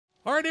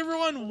All right,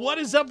 everyone, what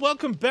is up?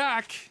 Welcome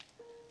back.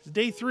 It's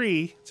day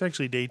 3. It's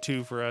actually day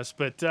 2 for us,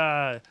 but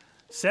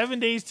 7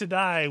 days to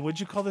die.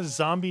 What'd you call this?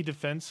 Zombie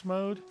defense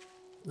mode?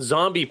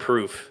 Zombie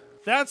proof.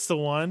 That's the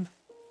one.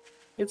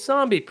 It's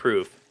zombie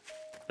proof.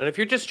 And if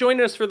you're just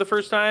joining us for the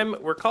first time,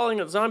 we're calling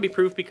it zombie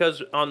proof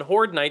because on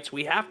Horde nights,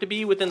 we have to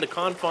be within the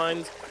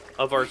confines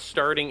of our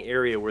starting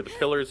area where the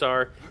pillars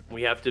are.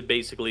 We have to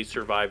basically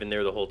survive in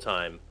there the whole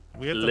time.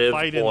 We have to live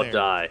fight in or there.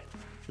 die.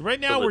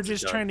 Right now, we're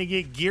just trying to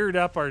get geared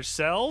up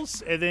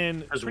ourselves, and then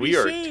because we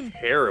are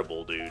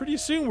terrible, dude. Pretty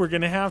soon, we're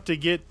gonna have to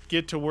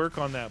get to work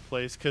on that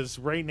place because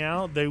right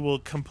now they will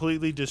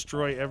completely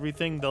destroy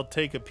everything. They'll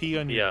take a pee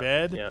on your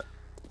bed.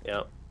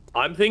 Yeah.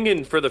 I'm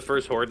thinking for the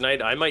first Horde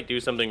night, I might do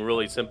something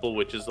really simple,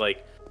 which is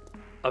like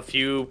a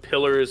few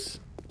pillars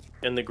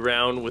in the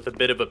ground with a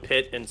bit of a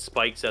pit and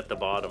spikes at the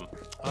bottom.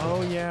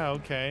 Oh yeah,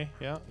 okay,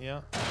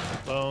 yeah.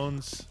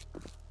 Bones.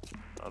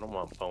 I don't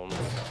want bones.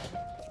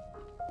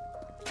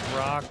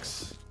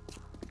 Rocks.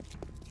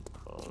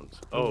 Bones.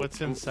 Oh,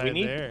 what's inside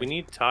there? We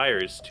need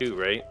tires too,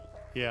 right?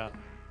 Yeah.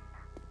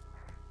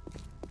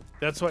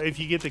 That's why if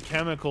you get the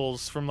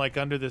chemicals from like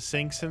under the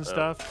sinks and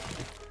stuff,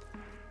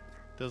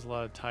 does a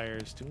lot of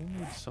tires. Do we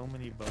need so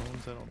many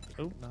bones? I don't.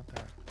 Oh, not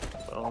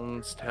that.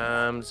 Bones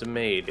times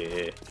made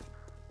it.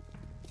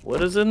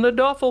 What is in the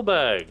duffel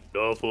bag?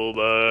 Duffel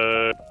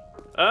bag.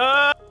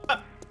 Yeah.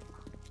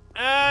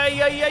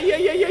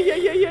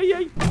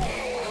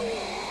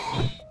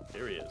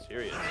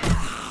 Here he is.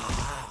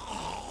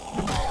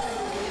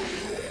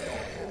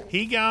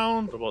 He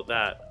gone. What about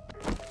that?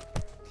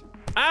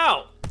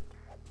 Ow!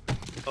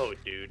 Oh,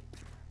 dude.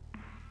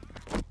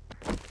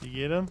 You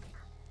get him?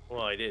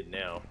 Well, I did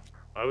now.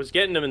 I was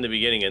getting him in the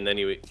beginning, and then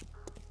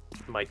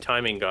my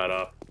timing got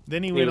off.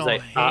 Then he went all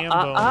like, ham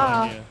bone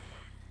on you.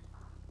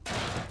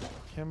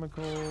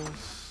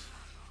 Chemicals.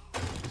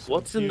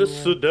 What's in the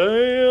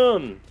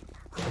sedan?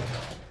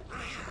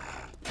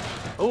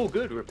 Oh,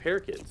 good. Repair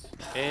kits.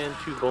 And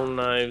 2 bone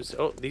knives.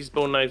 Oh, these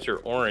bone knives are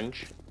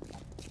orange.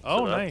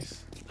 Oh, so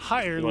nice.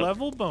 Higher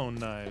level bone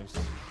knives.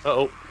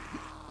 Uh-oh.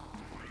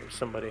 There's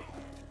somebody.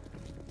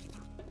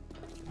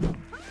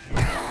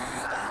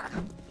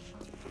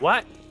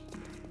 What?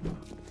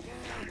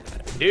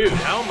 Dude,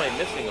 how am I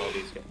missing all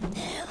these guys?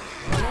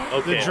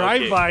 Okay, the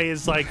drive-by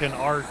is like an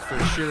art for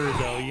sure,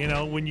 though. You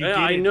know, when you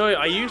I know.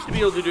 I used to be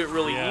able to do it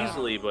really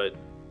easily, but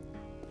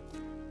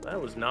that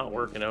was not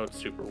working out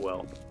super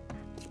well.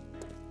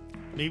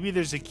 Maybe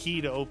there's a key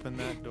to open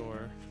that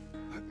door.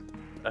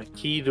 A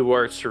key to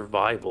our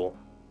survival.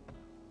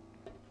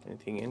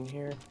 Anything in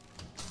here?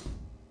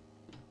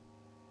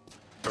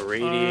 A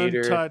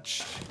radiator.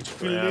 Untouched.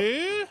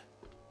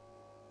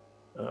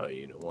 Oh,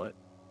 you know what?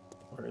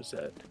 Where is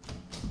that?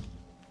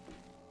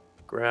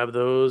 Grab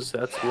those.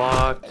 That's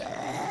locked.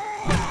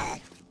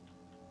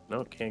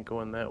 No, can't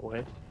go in that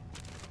way.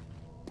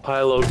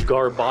 Pile of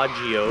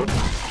garbaggio.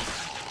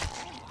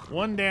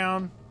 One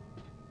down.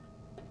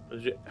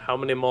 How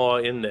many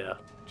more in there?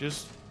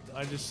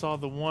 I just saw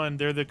the one.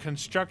 They're the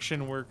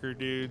construction worker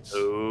dudes.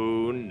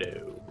 Oh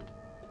no.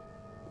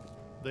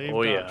 They've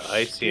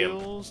got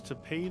skills to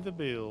pay the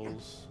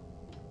bills.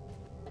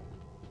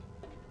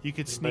 You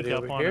could sneak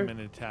up on them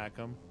and attack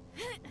them.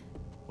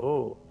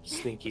 Oh,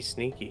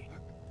 sneaky.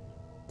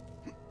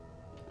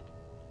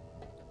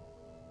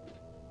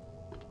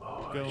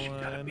 Oh, going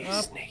up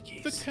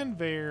the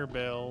conveyor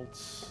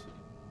belts.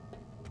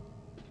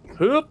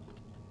 Hoop.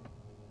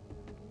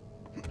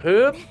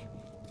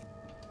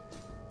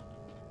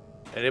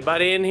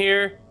 Anybody in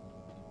here?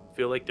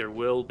 Feel like there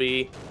will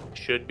be,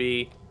 should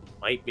be,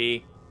 might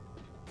be.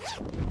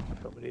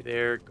 Nobody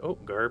there. Oh,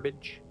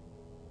 garbage.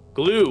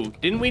 Glue.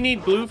 Didn't we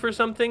need glue for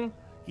something?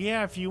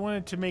 Yeah, if you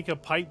wanted to make a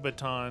pipe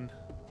baton.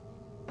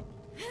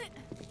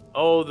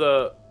 Oh,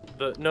 the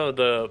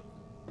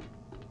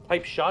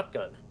pipe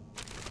shotgun.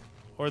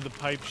 Or the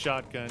pipe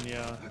shotgun,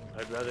 yeah.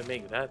 I'd rather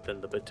make that than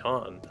the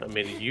baton. I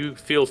mean, you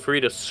feel free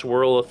to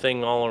swirl a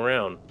thing all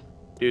around.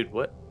 Dude,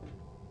 what?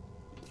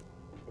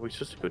 Are we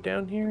supposed to go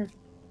down here?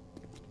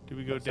 Do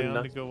we go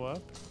down to go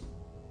up?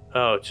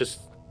 Oh, it's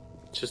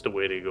just a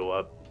way to go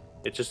up.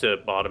 It's just a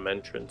bottom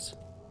entrance.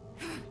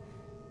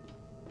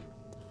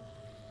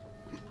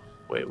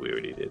 Wait, we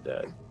already did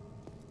that.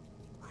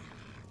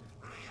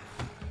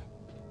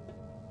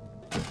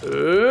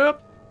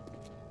 Up.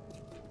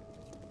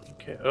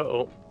 Okay,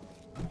 uh-oh.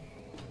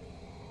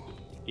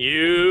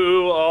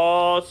 You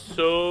are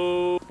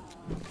so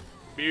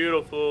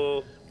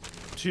beautiful.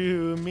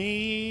 To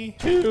me.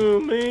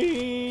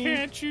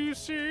 Can't you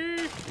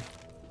see?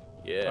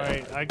 Yeah. All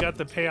right, I got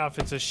the payoff.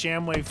 It's a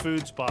Shamway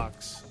Foods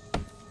box.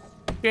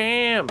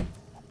 Sham.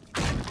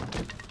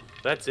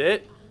 That's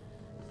it?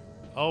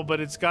 Oh, but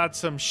it's got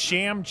some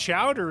sham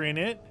chowder in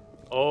it.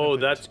 Oh,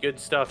 that's good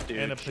stuff, dude.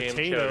 And a sham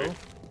potato. Chowder.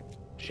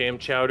 Sham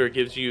chowder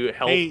gives you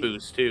health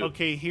boost too.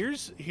 Okay,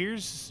 here's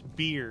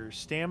beer.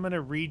 Stamina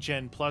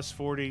regen plus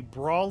 40,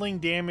 brawling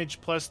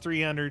damage plus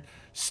 300,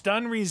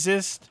 stun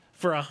resist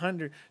for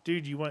 100.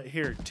 Dude, you want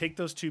here? Take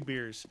those 2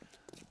 beers.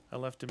 I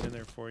left him in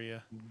there for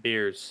you.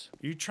 Beers.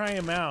 You try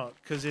them out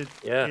because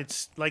Yeah.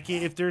 it's like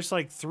if there's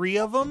like 3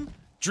 of them,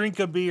 drink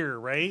a beer,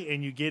 right?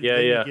 And you get Yeah,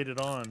 then yeah. you get it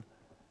on.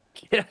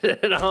 Get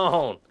it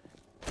on.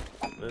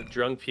 The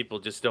drunk people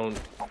just don't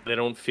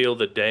feel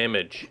the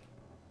damage.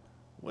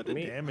 What the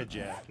damage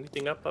at?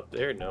 Anything up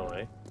there? No,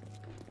 eh?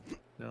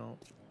 No.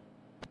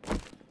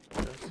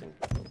 Nothing.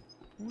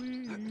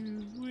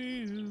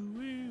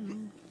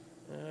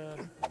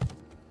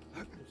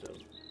 There's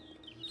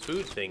a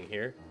food thing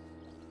here.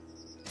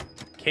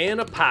 Can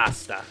of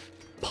pasta.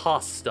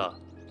 Pasta.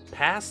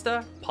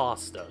 Pasta?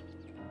 Pasta.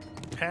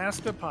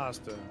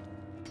 Pasta.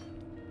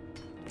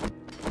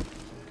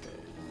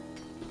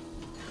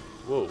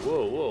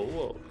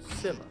 Whoa.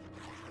 Simmer.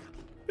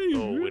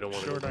 Oh, we don't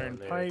want to Short go down iron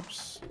there.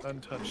 pipes,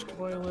 untouched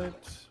toilet.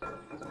 How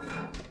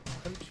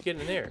did you get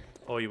in there?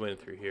 Oh, you went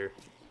through here.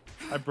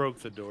 I broke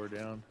the door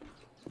down.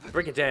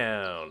 Break it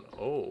down.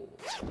 Oh,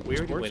 we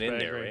already Sports went in bag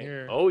there, right right?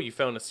 here. Oh, you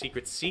found a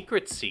secret.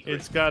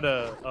 It's got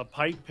a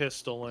pipe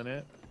pistol in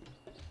it.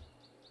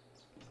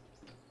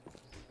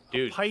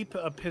 Dude,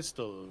 A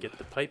pistol. get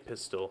the pipe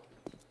pistol.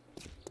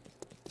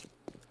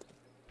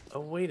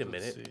 Oh, wait a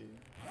minute. Let's see.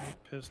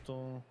 Pipe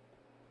pistol.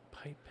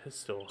 Pipe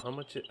pistol. How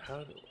much?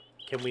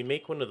 Can we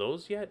make one of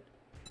those yet?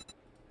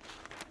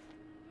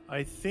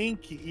 I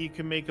think you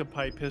can make a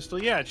pipe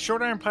pistol. Yeah, it's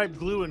short iron pipe,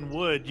 glue, and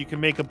wood. You can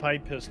make a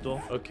pipe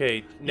pistol.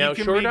 Okay, now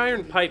can short make-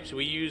 iron pipes,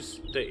 we use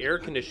the air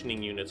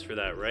conditioning units for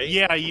that, right?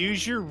 Yeah,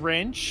 use your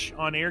wrench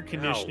on air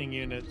conditioning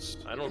units.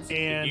 I don't see.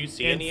 And- Did you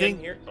see and any think-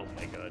 in here? Oh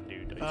my god,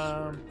 dude! I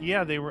swear.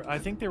 Yeah, they were. I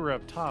think they were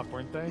up top,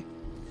 weren't they?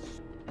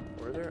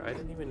 Were there? I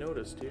didn't even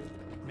notice, dude.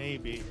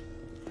 Maybe.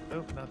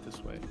 Oh, not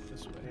this way.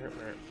 This way.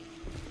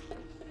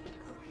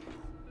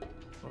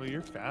 Oh,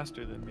 you're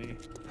faster than me.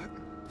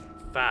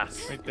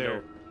 Fast. Right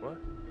there. No. What?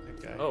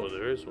 That guy. Oh,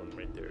 there is one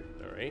right there.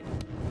 All right.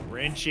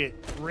 Wrench it.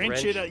 Wrench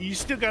Wrench. it up. You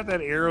still got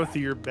that arrow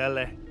through your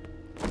belly.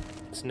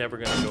 It's never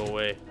gonna go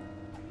away.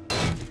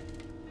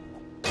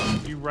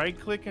 You right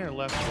clicking or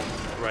left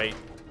clicking? Right.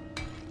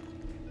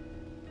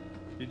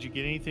 Did you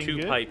get anything Two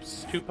good?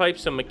 pipes. 2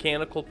 pipes of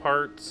mechanical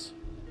parts.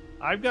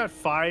 I've got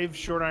 5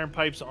 short iron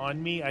pipes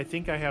on me. I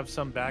think I have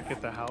some back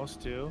at the house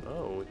too.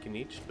 Oh, we can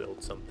each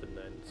build something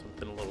then.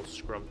 Something a little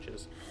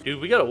scrumptious.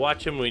 Dude, we gotta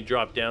watch him when we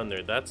drop down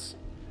there.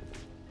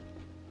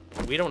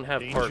 We don't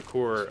have Danger.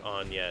 parkour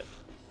on yet.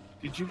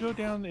 Did you go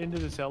down into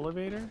this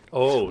elevator?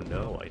 Oh,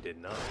 no, I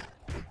did not.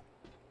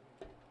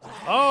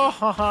 Oh,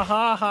 ha ha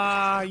ha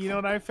ha. You know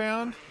what I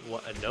found?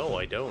 What? No,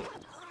 I don't.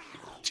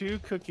 2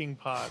 cooking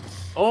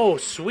pots. Oh,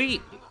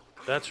 sweet.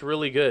 That's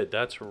really good.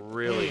 That's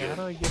really Hey, how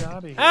good. do I get out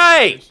of here?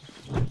 Hey!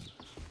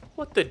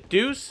 What the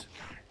deuce?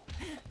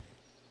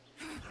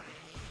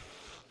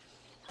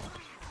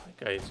 That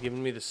guy's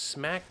giving me the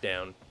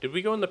smackdown. Did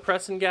we go in the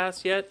press and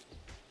gas yet?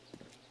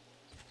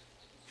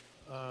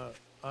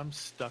 I'm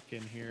stuck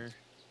in here.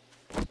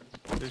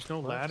 There's no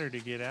ladder to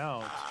get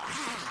out.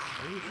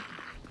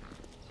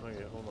 Oh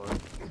yeah, hold on.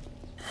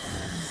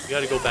 You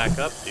gotta go back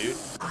up, dude.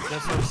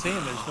 That's what I'm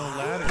saying. There's no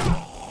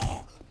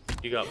ladder.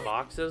 You got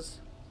boxes?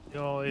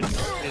 No,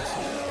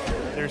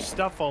 there's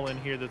stuff all in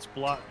here that's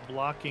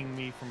blocking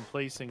me from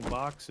placing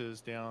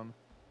boxes down.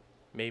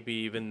 Maybe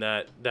even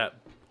that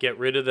get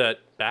rid of that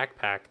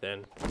backpack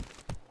then.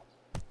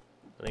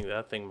 I think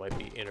that thing might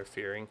be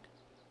interfering.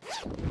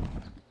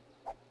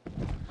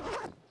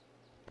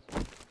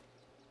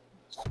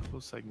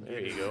 Suppose I can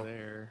There get you it go.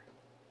 there.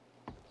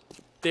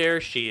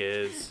 There she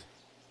is.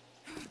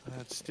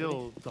 That's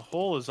still, the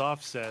hole is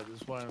offset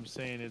is what I'm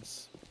saying.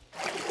 This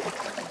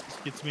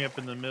gets me up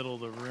in the middle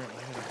of the room.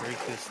 I gotta break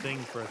this thing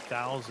for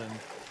 1,000.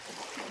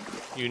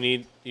 You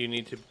need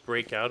to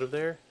break out of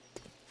there?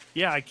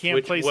 Yeah, I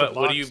can't place a box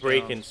what are you down.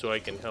 breaking so I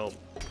can help?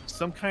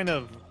 Some kind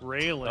of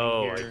railing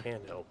Oh, here. I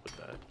can't help with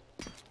that.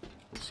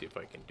 Let's see if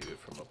I can do it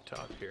from up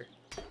top here.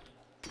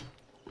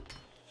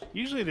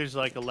 Usually there's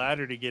like a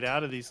ladder to get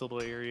out of these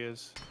little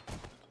areas.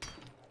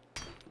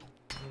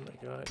 Oh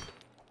my god.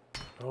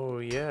 Oh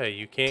yeah,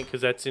 you can't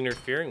because that's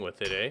interfering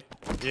with it,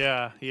 eh?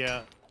 Yeah,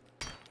 yeah.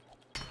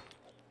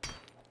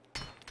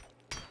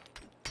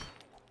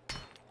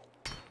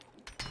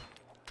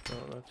 Oh,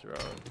 that's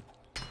wrong.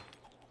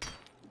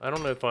 I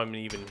don't know if I'm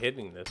even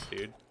hitting this,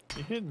 dude.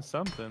 You're hitting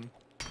something.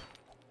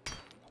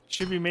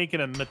 Should be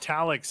making a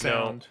metallic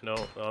sound. No,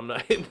 I'm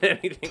not hitting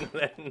anything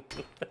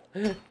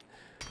then.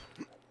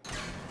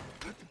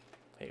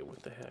 Hey,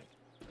 what the heck?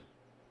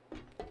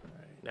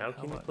 Now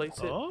can you place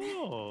it?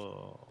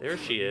 Oh. There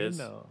she What do you is.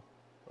 know?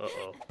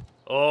 Uh-oh.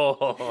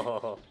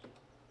 Oh.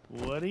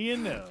 What do you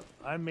know?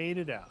 I made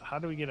it out. How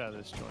do we get out of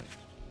this joint?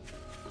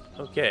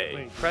 Okay,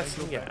 Wait,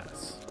 pressing I go back?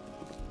 gas.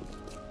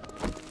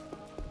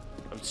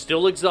 I'm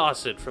still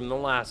exhausted from the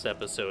last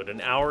episode. An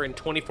hour and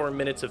 24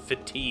 minutes of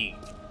fatigue.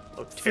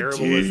 How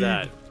terrible is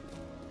that?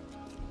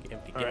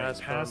 Empty All right,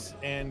 gas pass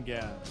pump. and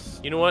gas.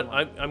 You know what?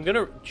 I'm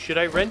gonna. Should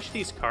I wrench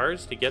these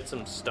cars to get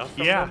some stuff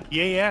from Yeah, them?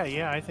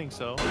 yeah. I think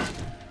so.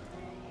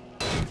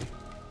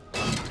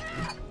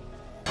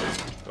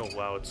 Oh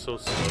wow, it's so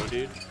slow,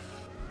 dude.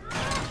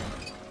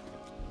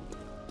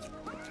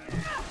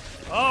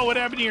 Oh, what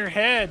happened to your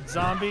head,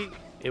 zombie?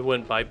 It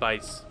went bye-bye.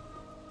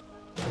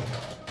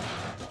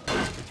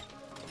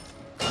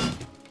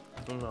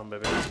 Come on,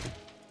 baby.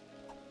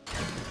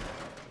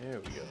 There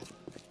we go.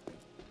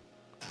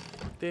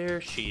 There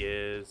she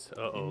is.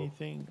 Uh-oh.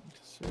 Anything to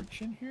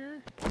search in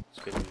here? It's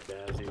gonna be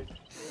bad, dude.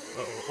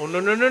 Uh-oh. Oh,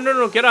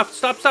 no. Get off.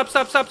 Stop.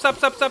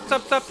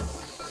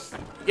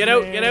 Get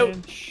out.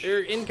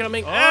 They're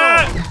incoming. Oh,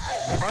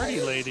 Ah!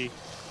 party lady.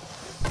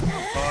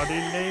 Party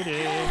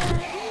lady.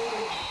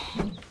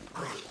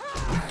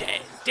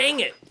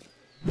 Dang it.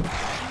 Dude,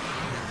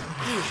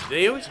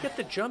 they always get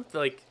the jump,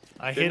 like...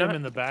 I hit him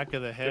in the back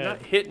of the head. They're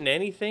not hitting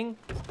anything.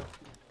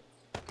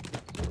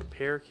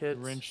 Repair kits.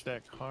 Wrench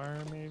that car,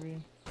 maybe?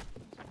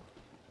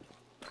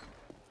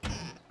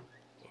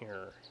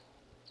 Here.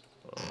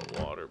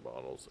 Water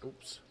bottles.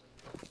 Oops.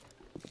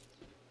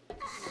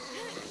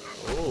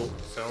 Oh,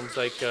 sounds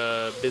like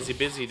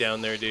busy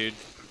down there, dude.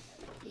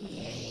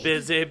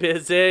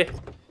 Busy.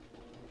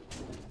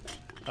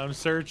 I'm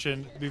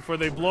searching before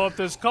they blow up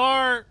this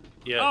car.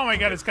 Yeah. Oh my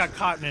god, it's got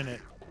cotton in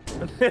it.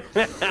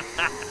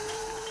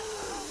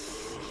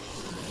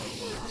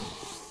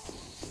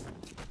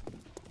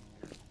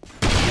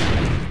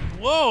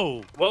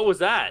 Whoa! What was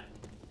that?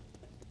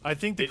 I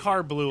think the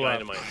car blew up.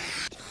 Dynamite.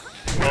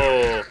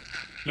 Oh.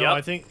 No, yep,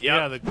 I think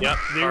yep,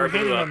 they were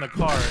hitting on the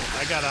car.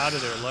 I got out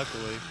of there,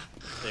 luckily.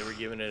 They were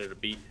giving it a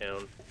beat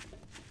down.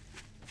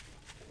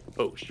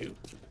 Oh shoot.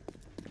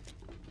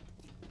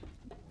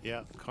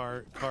 Yeah,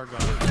 car gone.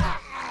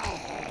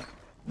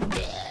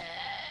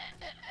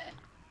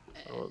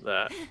 Oh,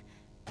 that.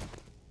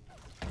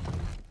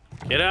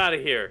 Get out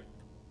of here.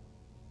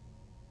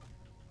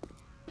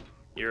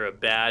 You're a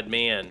bad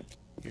man.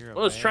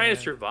 Well, it's trying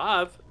to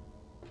survive.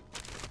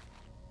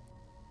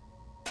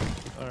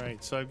 All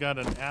right, so I've got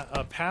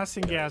a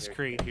passing gas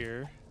crate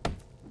here.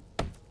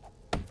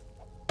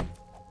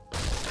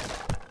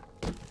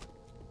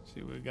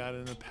 See what we got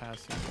in the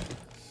passing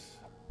gas.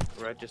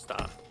 Register.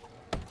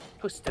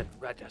 Twisted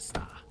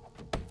register.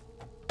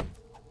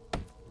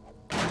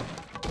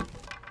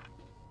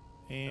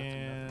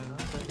 And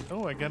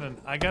oh, I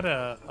got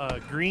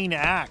a green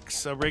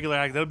axe, a regular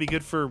axe. That'll be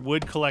good for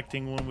wood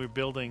collecting when we're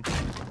building.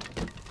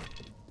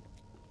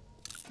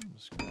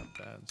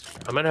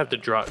 I'm gonna have to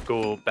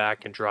go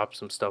back and drop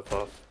some stuff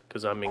off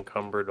because I'm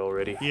encumbered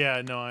already.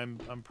 Yeah, no, I'm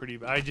pretty.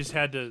 I just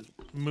had to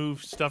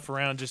move stuff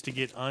around just to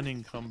get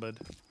unencumbered.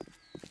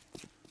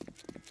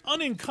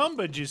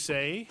 Unencumbered, you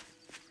say?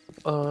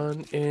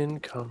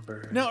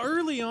 Unencumbered. Now,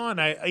 early on,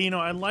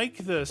 I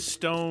like the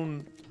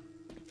stone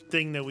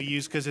thing that we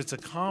use because it's a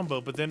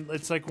combo. But then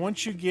it's like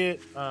once you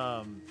get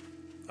a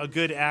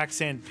good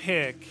axe and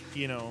pick,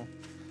 I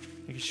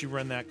guess you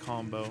run that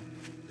combo.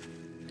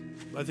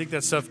 I think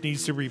that stuff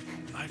needs to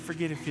I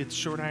forget if it's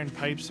short iron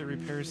pipes that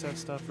repairs that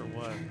stuff or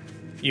what.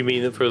 You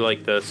mean for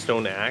like the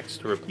stone axe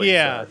to replace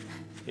that?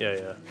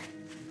 Yeah.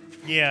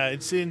 Yeah,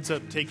 it ends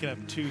up taking up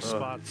 2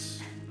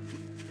 spots.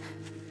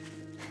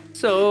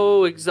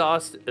 So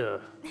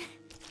exhausted.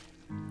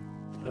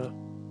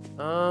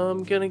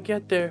 I'm gonna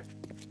get there.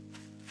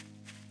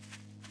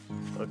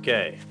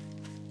 Okay.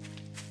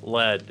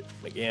 Lead,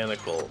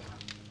 mechanical,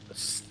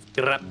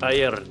 scrap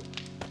iron.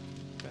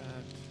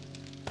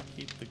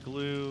 Keep the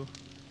glue.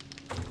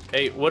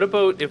 Hey, what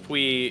about if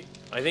we...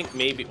 I think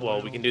maybe... Well,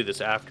 we can do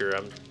this after.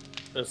 I'm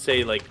gonna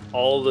say, like,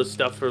 all the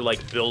stuff for,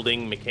 like,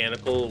 building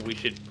mechanical, we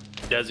should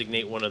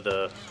designate one of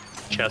the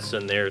chests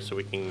in there so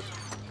we can...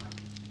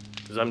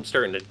 Because I'm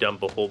starting to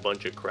dump a whole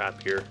bunch of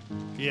crap here.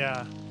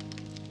 Yeah.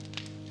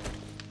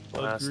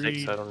 Plastics,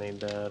 Agreed. I don't need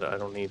that. I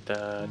don't need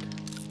that.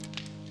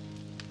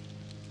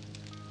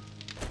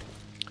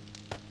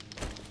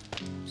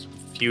 Some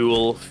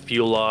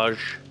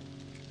fuelage.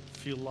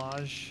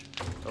 Fuelage.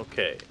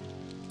 Okay.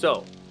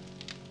 So,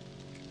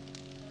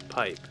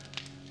 pipe.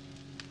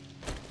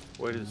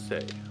 What does it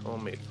say?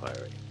 Homemade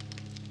firing.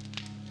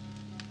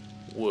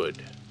 Wood.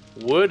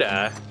 Wood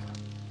at?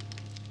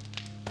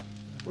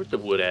 Where's the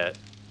wood at?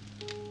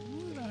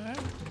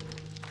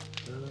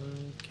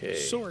 Okay.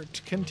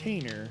 Sort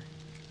container.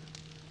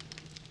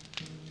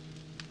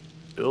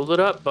 Build it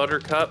up,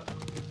 Buttercup.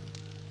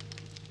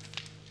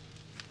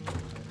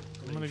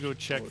 I'm gonna go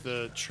check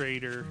the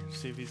trader,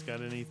 see if he's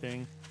got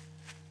anything.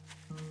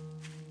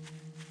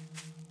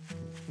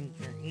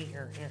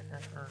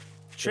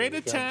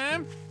 Trader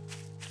time.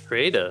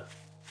 Trader?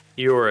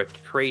 You're a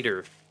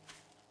traitor.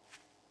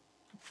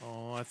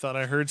 Oh, I thought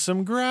I heard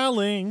some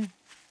growling.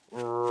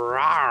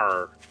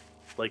 Rawr.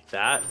 Like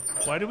that?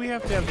 Why do we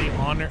have to have the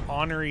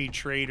honorary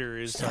trader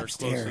is our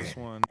closest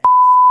one?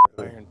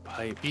 Iron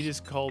pipe. He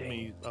just called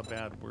me a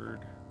bad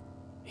word.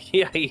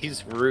 Yeah,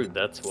 he's rude,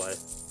 that's why.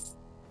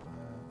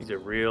 He's a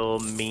real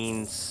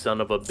mean son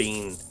of a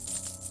bean.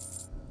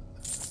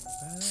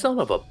 Son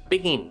of a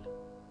bean.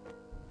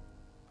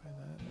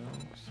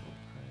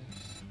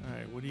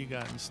 Alright, what do you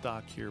got in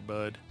stock here,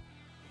 bud?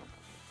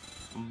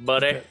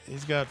 Buddy.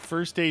 He's got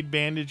first aid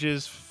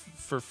bandages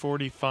for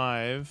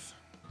 45.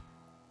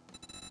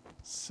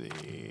 Let's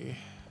see.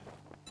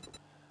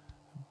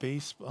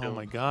 Oh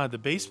my god, the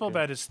baseball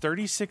bat is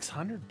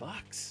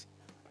 $3,600.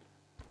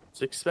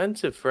 It's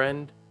expensive,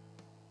 friend.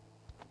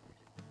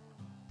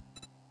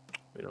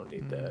 We don't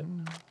need that.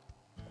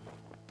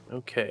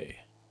 Okay.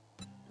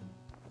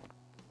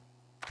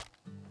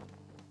 I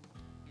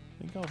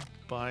think I'll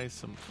buy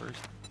some first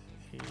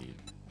aid.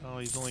 Oh,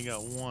 he's only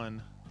got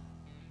one.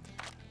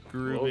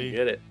 Groovy. We'll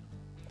get it.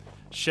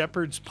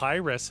 Shepherd's pie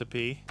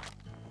recipe.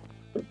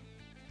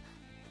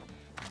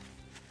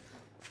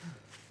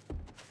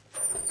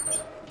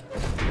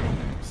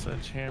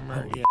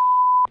 Sledgehammer. Yeah.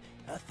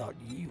 I thought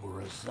you were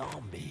a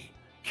zombie.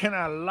 Can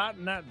I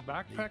lighten that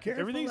backpack?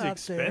 careful Everything's out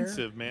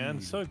expensive, man.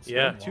 So expensive.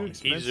 Yeah, Too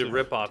expensive. he's a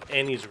ripoff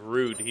and he's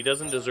rude. He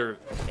doesn't deserve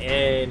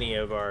any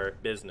of our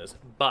business.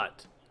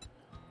 But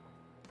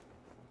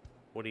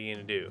what are you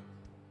gonna do?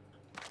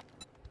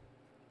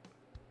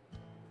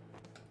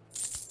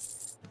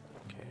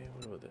 Okay,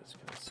 what about this?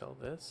 Can I sell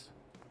this?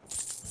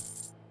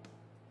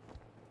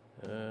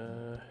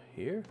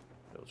 Here?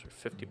 Those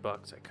are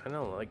 $50. I kind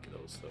of like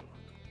those though.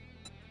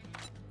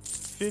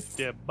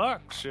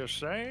 $50, you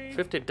say?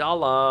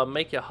 $50,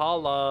 make you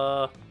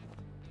holla.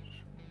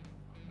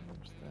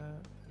 What's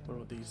that?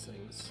 What are these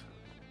things?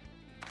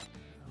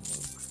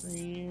 Hello,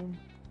 cream.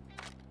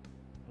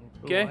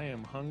 Okay. Oh, I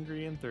am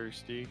hungry and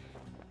thirsty.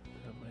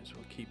 I might as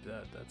well keep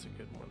that. That's a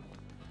good one.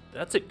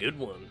 That's a good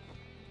one.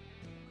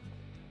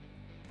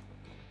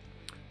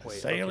 A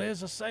sale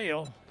is a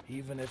sale,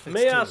 even if it's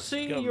May to I a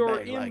see scumbag your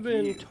like you.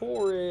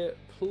 inventory,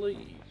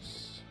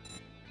 please?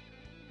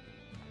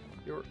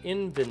 Your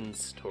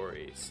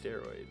inventory.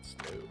 Steroids,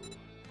 no.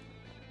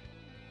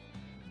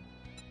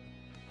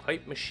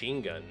 Pipe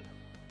machine gun.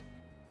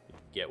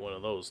 Get one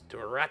of those.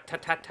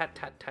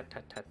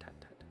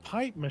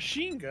 Pipe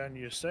machine gun,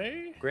 you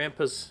say?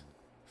 Grandpa's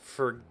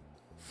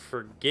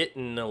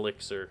forgetting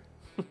elixir.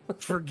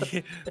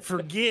 Forgetting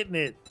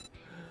it.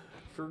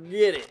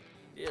 Forget it.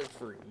 Just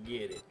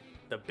forget it.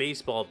 The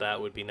baseball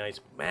bat would be nice.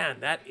 Man,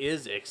 that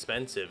is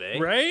expensive, eh?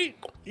 Right?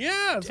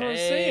 Yeah, that's what I was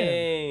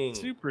saying.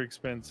 Dang. Super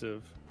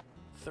expensive.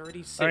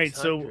 3,600. All right,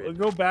 so we'll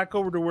go back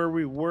over to where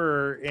we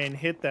were and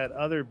hit that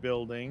other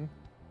building.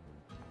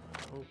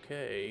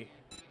 Okay.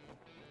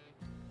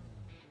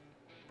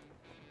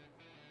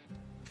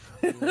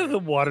 The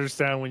water's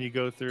down when you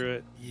go through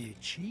it. You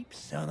cheap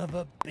son of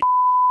a bitch.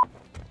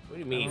 What do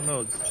you I mean? don't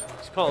know.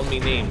 He's calling me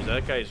names.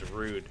 That guy's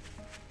rude.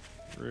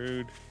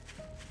 Rude.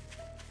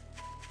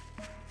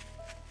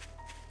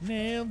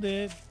 Nailed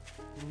it.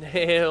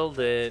 Nailed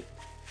it.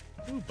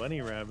 Ooh,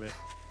 bunny rabbit.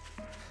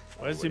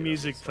 Why is Wait the on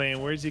music this. playing?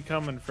 Where's he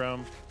coming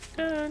from?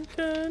 Dun,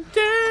 dun,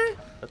 dun.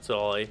 That's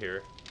all I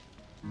hear.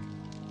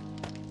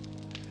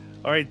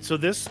 All right, so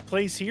this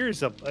place here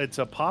is it's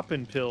a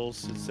poppin'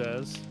 pills. It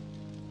says.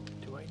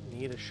 Do I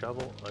need a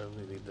shovel? I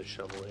only need the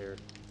shovel here.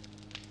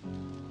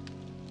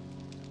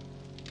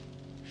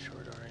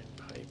 Short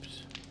iron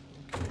pipes.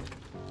 Okay.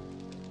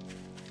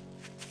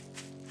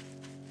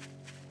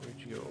 Where'd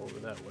you go? Over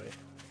that way.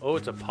 Oh,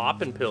 it's a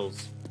poppin'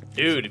 pills.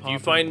 Dude, if you poppin'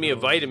 find me a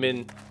pills.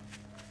 vitamin,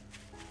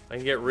 I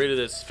can get rid of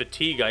this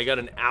fatigue. I got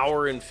an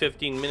hour and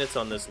 15 minutes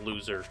on this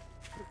loser.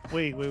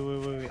 Wait.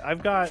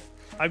 I've got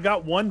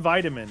one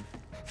vitamin.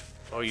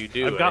 Oh, you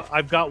do?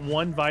 I've got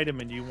one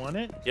vitamin. You want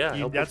it? Yeah, You,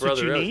 help your that's what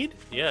you brother out. need.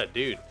 Yeah,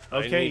 dude.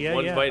 Okay, I need yeah,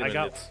 one yeah.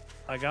 vitamin.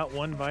 I got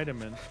one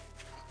vitamin.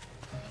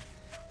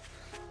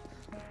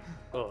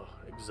 Oh,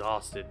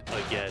 exhausted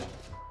again.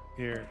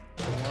 Here,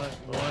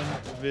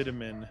 one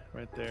vitamin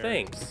right there.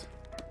 Thanks.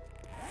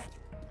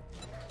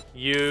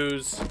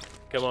 Use.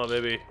 Come on,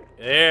 baby.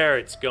 There,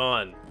 it's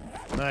gone.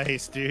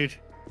 Nice, dude.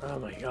 Oh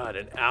my god,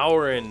 an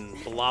hour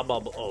and blah blah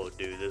blah. Oh,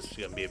 dude, this is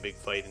gonna be a big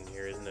fight in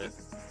here, isn't it?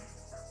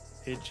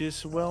 It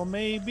just well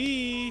may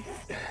be.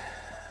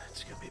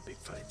 It's gonna be big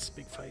fights,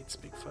 big fights,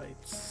 big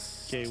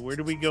fights. Okay, where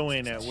do we go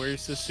in at?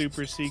 Where's the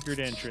super secret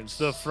entrance?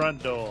 The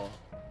front door.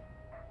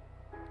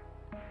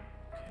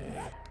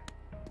 Okay.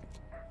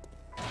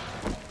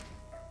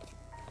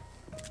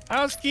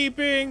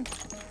 Housekeeping.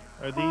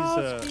 Are these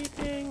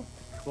Housekeeping.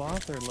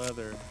 cloth or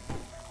leather?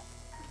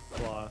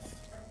 Cloth.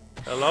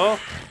 Hello?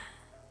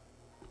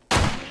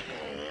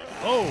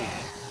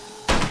 Oh.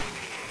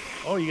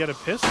 Oh, you got a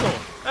pistol.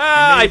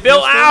 Ah, You I made a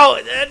built pistol?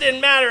 out. That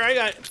didn't matter. I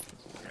got.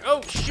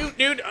 Oh shoot,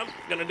 dude! I'm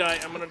gonna die.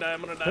 I'm gonna die.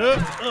 I'm gonna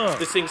die.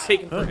 This thing's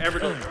taking forever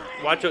to.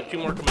 Watch out! 2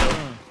 more coming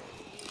out.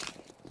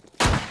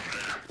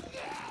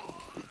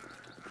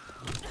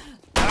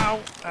 Ow!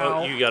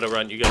 Ow! Oh, you gotta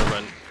run. You gotta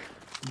run.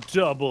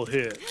 Double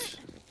hit.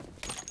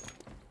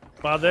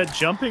 Wow, that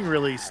jumping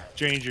really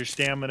drains your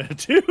stamina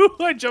too.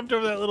 I jumped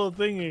over that little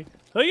thingy.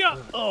 Oh yeah!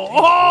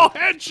 Oh,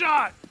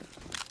 headshot!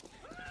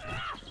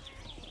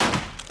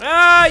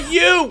 Ah,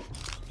 you!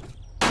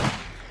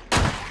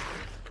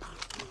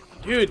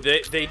 Dude,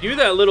 they do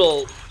that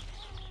little,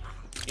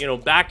 you know,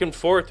 back and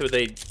forth where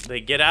they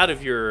get out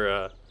of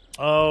your.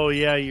 Oh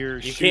yeah, you're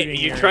You shooting. can't.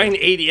 You area. try and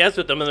ADS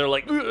with them, and they're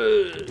like.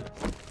 Ugh.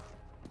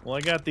 Well,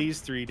 I got these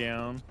 3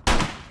 down.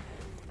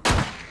 Let's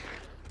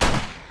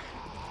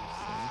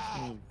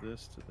move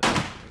this to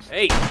that.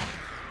 Hey.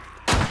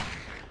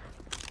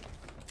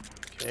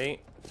 Okay.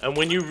 And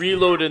when you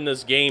reload in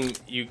this game,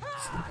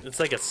 it's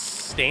like a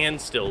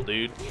standstill,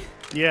 dude.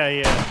 Yeah,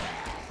 yeah.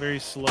 Very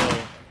slow.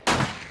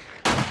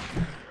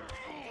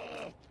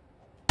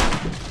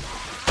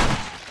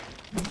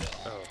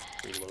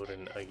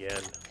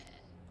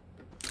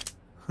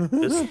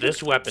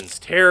 This weapon's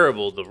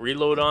terrible. The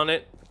reload on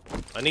it.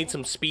 I need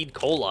some speed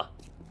cola.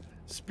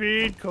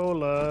 Speed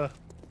cola.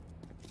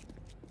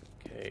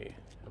 Okay.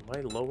 Am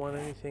I low on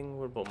anything?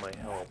 What about my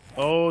health?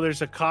 Oh,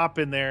 there's a cop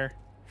in there.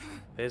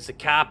 There's the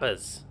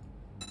kappas.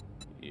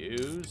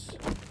 Use.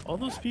 All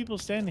those people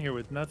standing here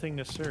with nothing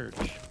to search.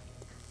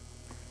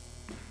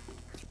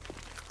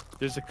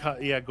 There's a cop.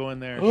 Yeah, go in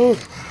there.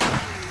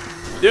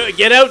 Dude,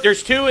 get out.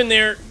 There's 2 in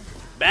there.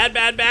 Bad,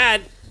 bad,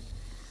 bad.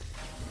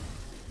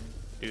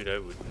 Dude, I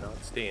would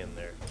not stay in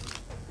there.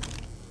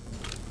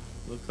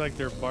 Looks like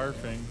they're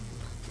barfing.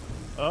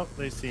 Oh,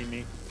 they see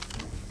me.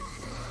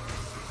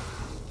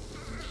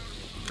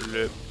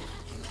 Flip.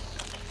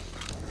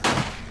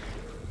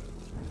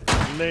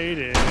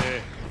 Lady.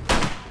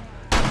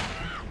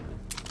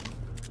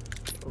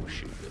 Oh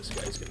shoot, this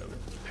guy's gonna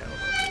pound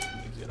on me.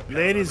 He's gonna pound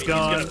Lady's on me.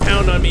 gone. He's gonna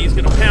pound on me. He's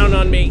gonna pound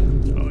on me.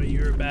 Oh,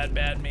 you're a bad,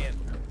 bad man.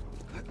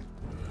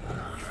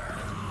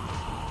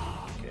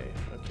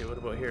 Okay, what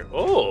about here?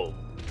 Oh!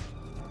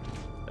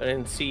 I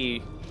didn't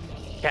see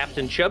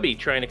Captain Chubby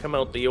trying to come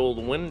out the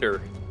old window.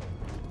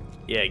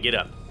 Yeah, get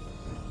up.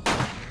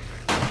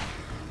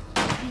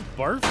 Who's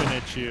barfing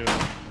at you?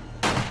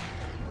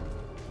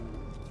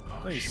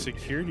 Like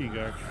security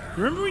guard.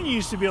 Remember when you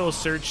used to be able to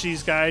search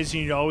these guys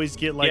and you'd always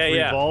get like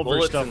revolver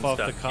bullets stuff and off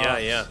the cops? Yeah,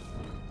 yeah.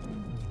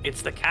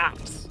 It's the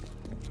cops.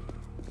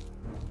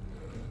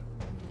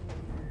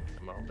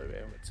 Come on, baby,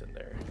 what's in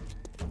there?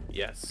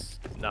 Yes,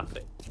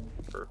 nothing.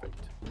 Perfect.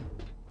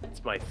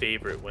 It's my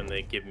favorite when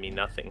they give me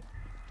nothing.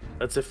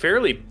 That's a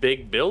fairly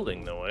big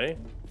building, though, eh?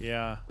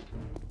 Yeah.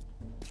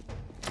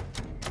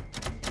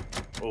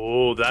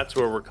 Oh, that's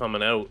where we're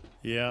coming out.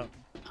 Yeah.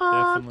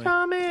 I'm Definitely.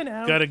 coming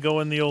out. Gotta go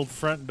in the old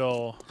front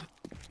door.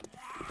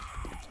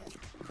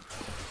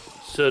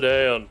 Sit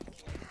down.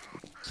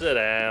 Sit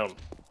down.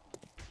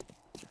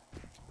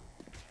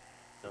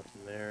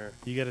 Nothing there.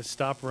 You gotta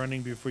stop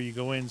running before you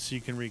go in so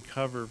you can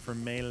recover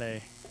from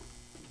melee.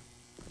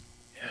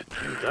 Yeah,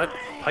 dude, that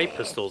pipe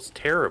pistol's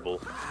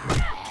terrible.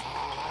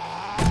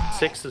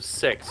 6 of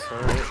 6. All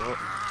right, well.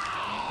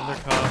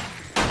 Another cop.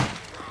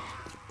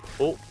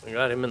 Oh, I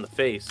got him in the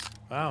face.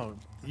 Wow.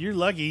 You're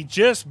lucky.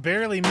 Just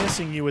barely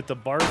missing you with the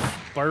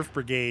barf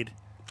brigade.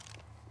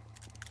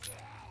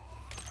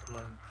 Come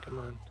on, come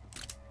on.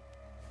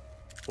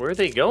 Where are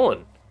they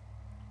going?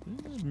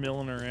 Just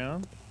milling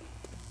around.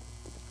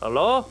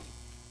 Hello?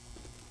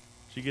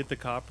 Did you get the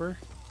copper?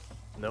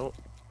 No.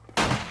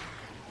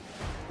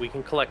 We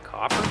can collect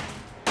copper?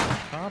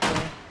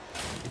 Copper.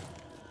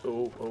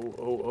 Oh, oh,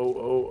 oh, oh,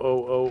 oh,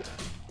 oh,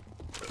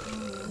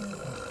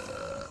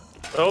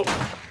 oh. Oh.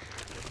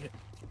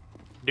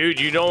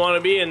 Dude, you don't want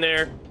to be in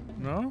there.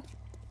 No?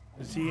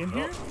 Is he in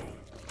here?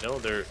 No,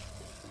 they're...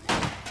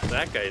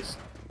 That guy's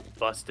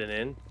busting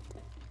in.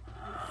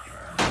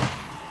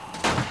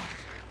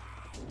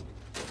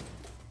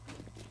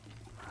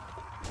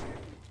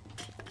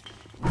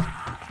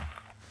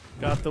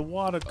 Got the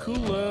water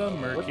cooler,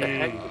 murky. What the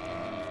heck?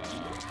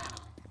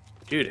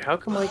 Dude, how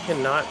come I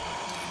cannot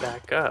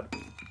back up?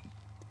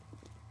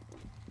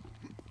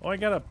 Oh, I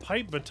got a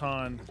pipe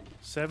baton.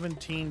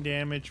 17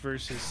 damage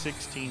versus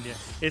 16 damage.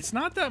 It's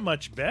not that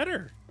much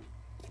better.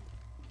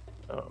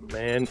 Oh,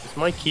 man. Is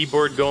my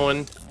keyboard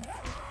going?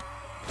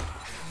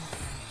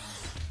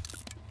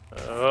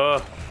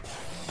 Your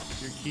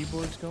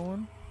keyboard's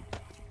going?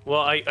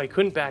 Well, I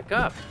couldn't back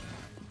up.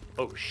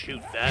 Oh,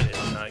 shoot. That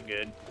is not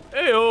good.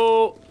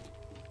 Hey-oh!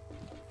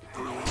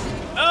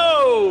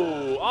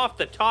 Oh! Off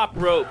the top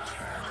rope.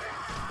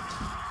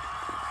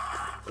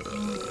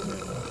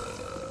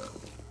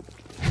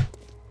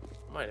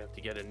 Might have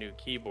to get a new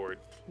keyboard.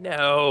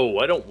 No,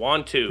 I don't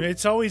want to.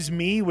 It's always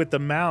me with the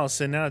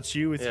mouse, and now it's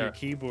you with your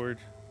keyboard.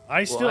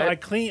 I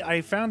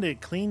found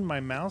it cleaned my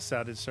mouse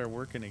out and started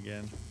working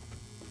again.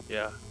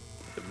 Yeah,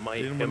 it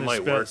might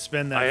work. work.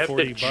 Spend that I have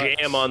 40 to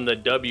jam on the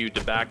W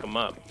to back them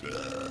up.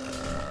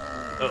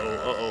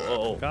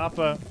 Uh-oh.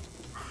 Kappa.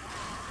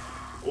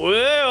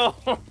 Well.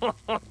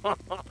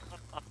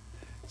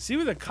 See,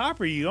 with a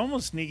copper,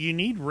 you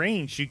need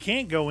range. You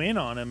can't go in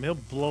on him. He'll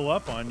blow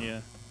up on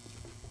you.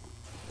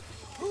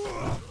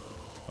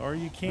 Or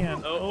you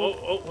can.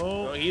 Oh.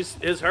 No,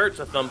 his heart's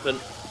a thumping.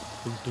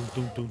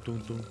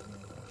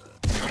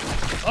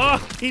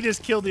 Oh, he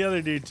just killed the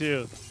other dude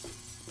too.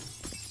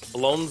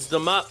 Blows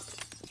them up.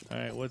 All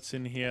right, what's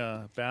in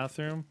here?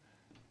 Bathroom.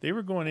 They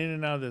were going in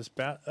and out of this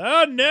bath.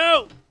 Oh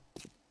no!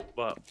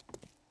 What?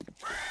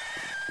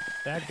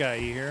 That guy,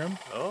 you hear him?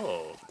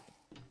 Oh.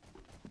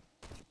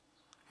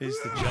 He's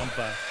the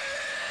jumper.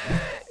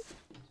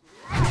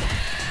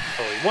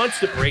 Oh, he wants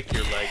to break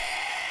your leg.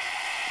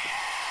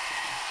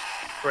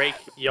 Break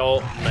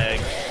your leg.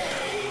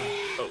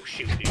 Oh,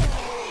 shoot, dude.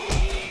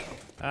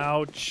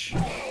 Ouch.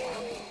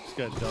 He's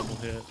got a double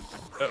hit.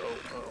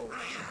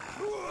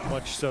 Uh-oh.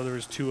 Watch, so there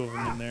was 2 of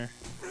them in there.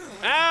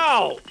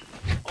 Ow!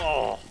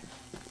 Oh.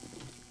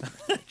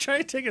 Try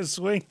to take a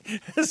swing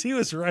as he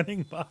was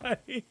running by.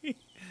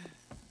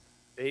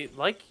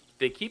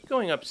 They keep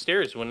going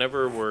upstairs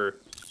whenever we're...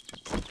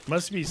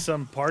 Must be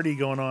some party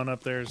going on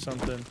up there or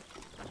something.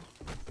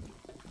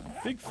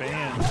 Big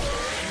fan.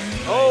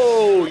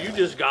 Oh, you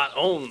just got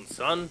owned,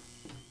 son.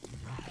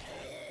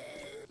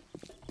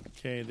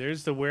 Okay,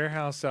 there's the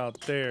warehouse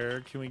out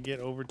there. Can we get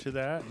over to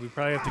that? We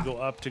probably have to go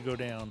up to go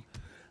down.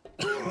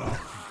 Okay,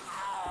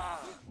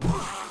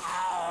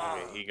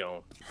 he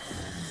gone.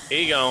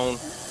 He gone.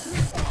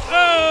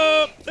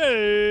 Oh,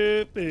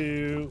 boo,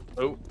 boo.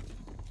 Oh.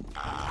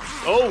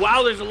 Oh,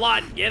 wow, there's a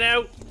lot. Get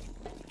out.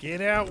 Get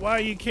out while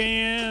you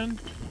can.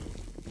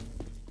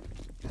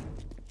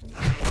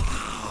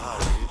 Wow,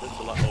 dude, that's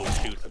a lot. Oh,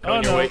 shoot.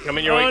 Coming your no. way,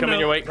 coming your way, Oh, coming no.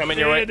 your way, coming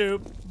your way.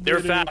 Ba-doop, They're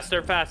ba-doop. fast,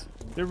 they're fast.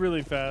 They're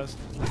really fast.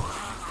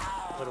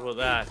 What about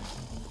that?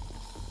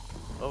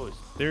 Oh,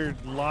 They're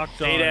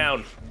locked on. stay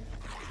down.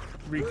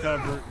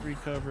 Recover,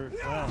 recover.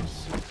 Wow,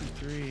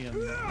 63 on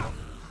that.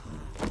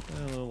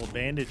 A little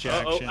bandage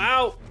action.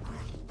 Uh-oh, ow!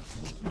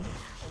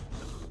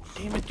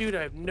 Damn it, dude,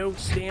 I have no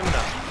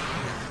stamina.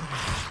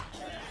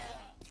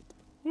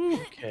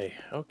 Okay,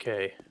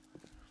 okay.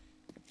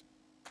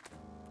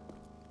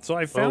 So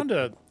I found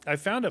a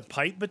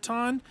pipe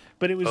baton,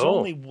 but it was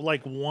only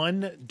like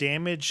 1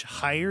 damage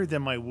higher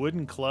than my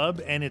wooden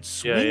club, and it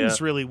swings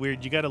really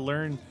weird. You got to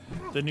learn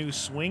the new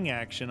swing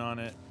action on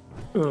it.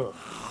 The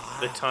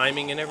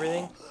timing and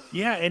everything?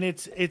 Yeah, and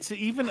it's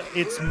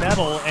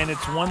metal, and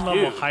it's 1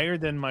 level higher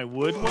than my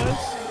wood was.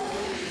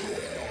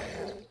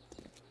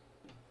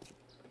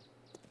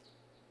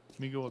 Let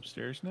me go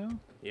upstairs now.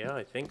 Yeah,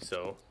 I think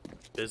so.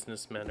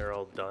 Businessmen are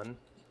all done.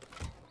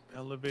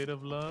 Elevate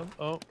of love.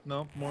 Oh,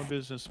 no, more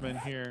businessmen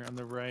here on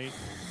the right.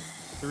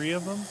 3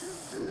 of them?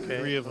 Okay,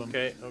 3 of them.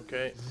 Okay,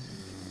 okay.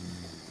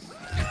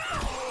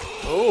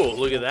 Oh,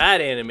 look at that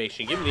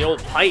animation. Give me the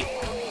old pipe.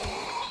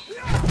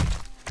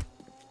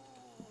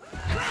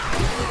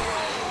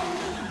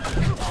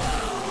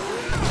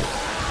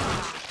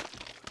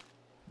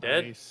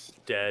 Dead? Nice.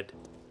 Dead.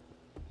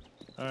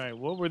 All right,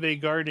 what were they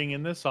guarding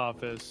in this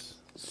office?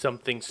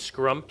 Something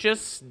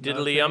scrumptious?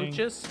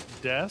 Diddly-umptious?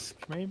 Desk,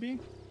 maybe?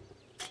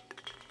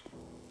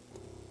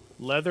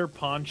 Leather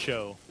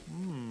poncho.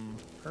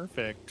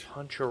 Perfect.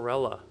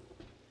 Poncherella.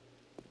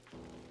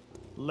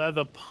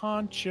 Leather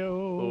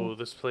poncho. Oh,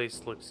 this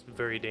place looks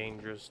very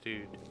dangerous,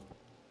 dude.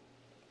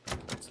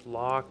 It's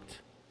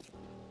locked.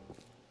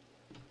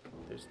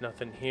 There's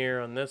nothing here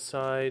on this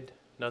side.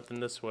 Nothing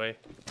this way.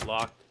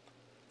 Locked.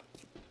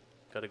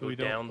 Gotta go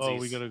down. Oh,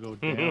 we gotta go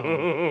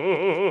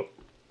down.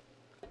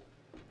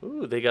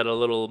 Ooh, they got a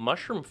little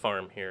mushroom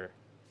farm here.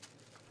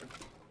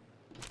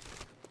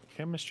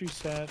 Chemistry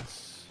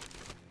sets.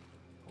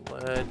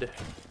 Lead.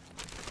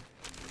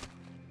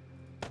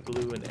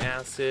 Glue and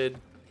acid.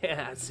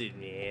 Acid,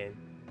 man.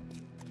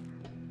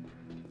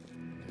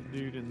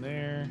 Dude in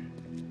there.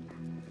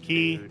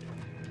 Key. Dude.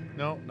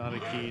 No, not a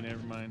key.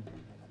 Never mind.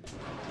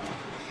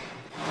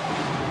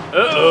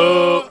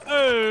 Uh-oh.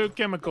 Oh,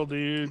 chemical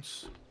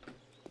dudes.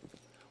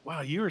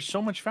 Wow, you are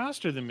so much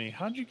faster than me.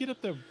 How'd you get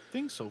up the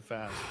thing so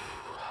fast?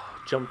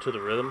 Jump to the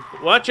rhythm.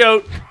 Watch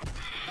out!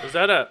 Is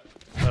that a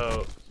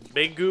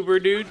big goober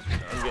dude?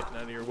 I'm getting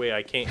out of your way.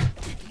 I can't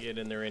get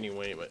in there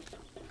anyway, but...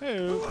 Hey.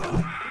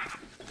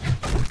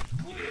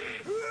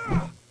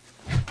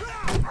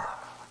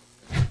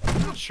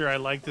 Not sure I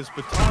like this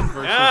baton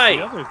versus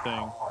the other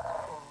thing.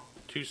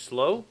 Too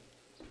slow?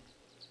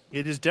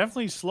 It is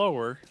definitely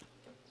slower.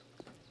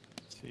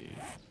 Let's see.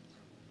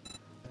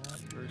 That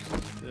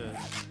versus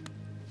this.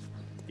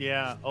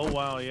 Yeah. Oh,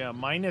 wow. Yeah.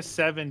 Minus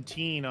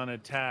 17 on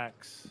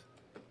attacks.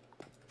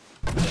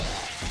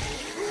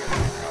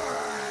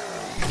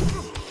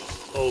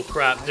 Oh,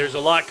 crap. There's a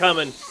lot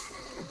coming.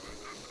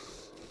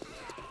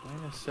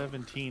 Minus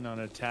 17 on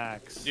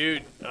attacks.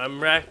 Dude,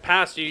 I'm right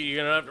past you.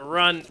 You're going to have to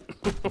run.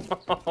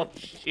 Oh,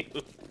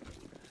 shoot.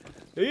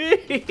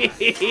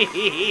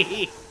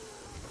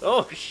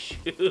 Oh,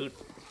 shoot.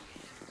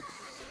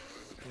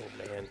 Oh,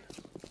 man.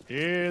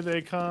 Here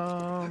they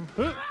come.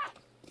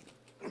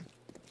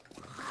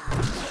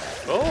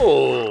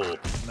 Oh.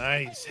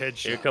 Nice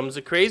headshot. Here comes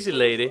the crazy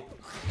lady.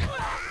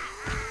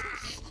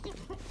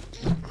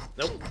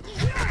 Nope.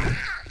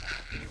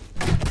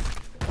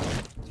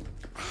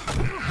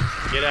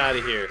 Get out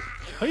of here.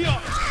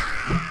 Hi-ya.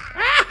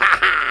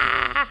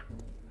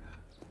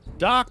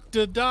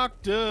 Doctor,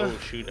 doctor. Oh,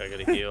 shoot. I got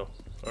to heal.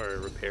 Or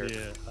repair.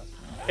 Yeah.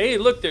 Hey,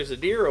 look. There's a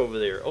deer over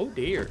there. Oh,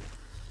 dear.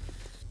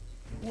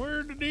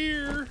 Where the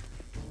deer?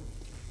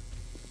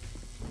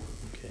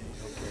 Okay,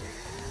 okay.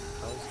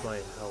 How's my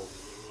health?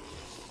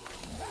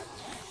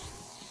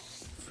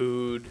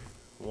 Food,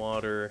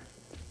 water,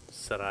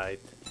 sarait.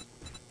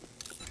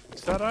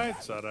 It's alright,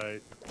 it's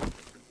alright.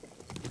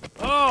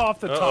 Oh, off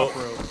the top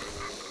rope.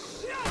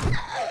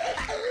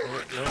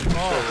 Oh, no, she's still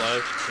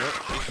alive. Nope,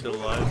 she's still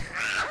alive.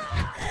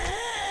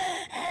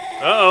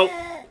 Uh-oh.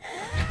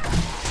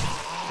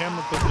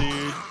 Chemical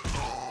dude.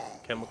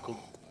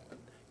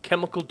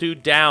 Chemical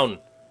dude down.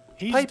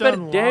 He's Pipe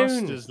done it down.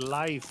 lost his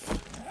life.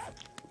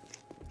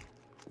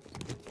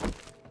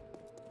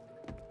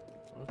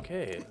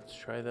 Okay, let's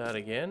try that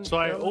again. So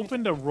I shall we?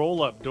 opened a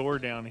roll-up door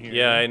down here.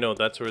 Yeah, I know.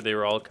 That's where they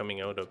were all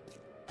coming out of.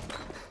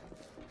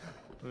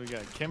 We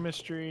got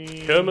chemistry.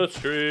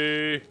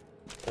 Chemistry.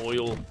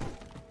 Oil.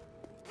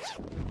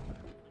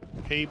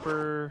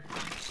 Paper,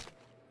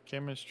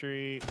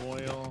 chemistry,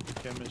 oil,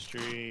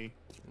 chemistry,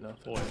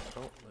 Nothing. oil.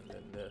 Oh, and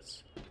then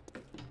this.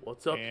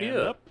 What's up And here?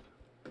 up.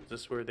 Is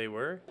this where they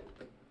were?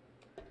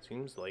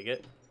 Seems like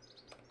it.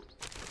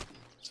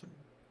 Some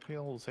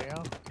pills,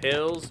 yeah.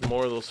 Pills,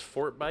 more of those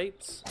fort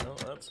bites. No,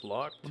 that's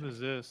locked. What is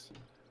this?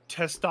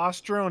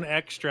 Testosterone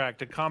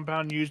extract, a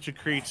compound used to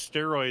create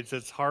steroids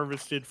that's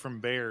harvested from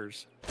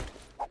bears.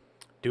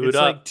 Do it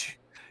up.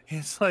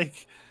 It's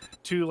like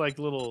two like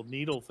little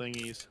needle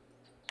thingies.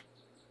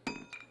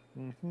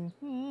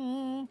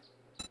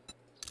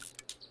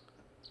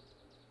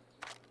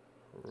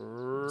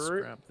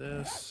 Scrap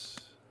this.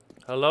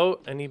 Hello?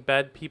 Any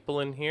bad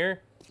people in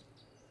here?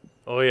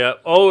 Oh, yeah.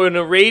 Oh, an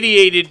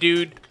irradiated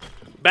dude.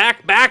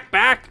 Back, back,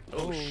 back.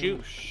 Oh,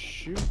 shoot.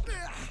 Shoot.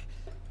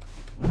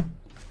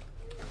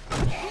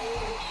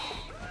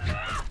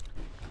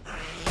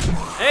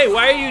 Hey,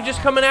 why are you just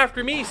coming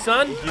after me,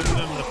 son? Give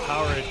them the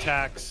power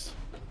attacks.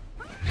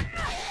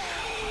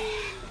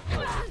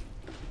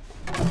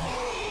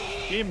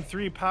 Gave him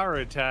 3 power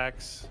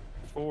attacks.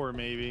 4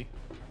 maybe.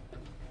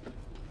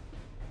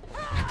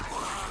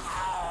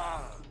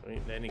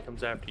 Wait, then he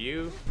comes after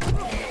you. And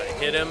I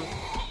hit him.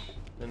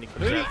 Then he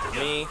comes after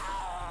me.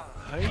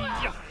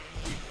 Hi-ya.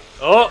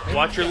 Oh,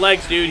 watch your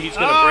legs, dude. He's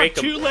gonna break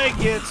them. 2 leg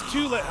hits.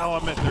 2 leg. Oh,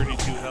 I'm at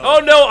 32 health. Oh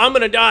no, I'm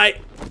gonna die.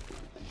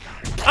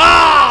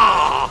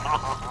 Ah!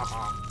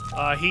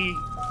 He.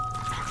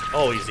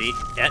 Oh, he's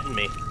eating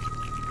me.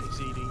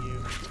 He's eating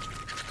you.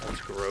 That's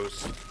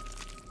gross.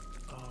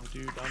 Oh,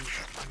 dude, I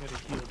gotta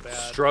heal bad.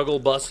 Struggle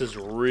bus is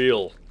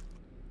real.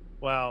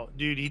 Wow,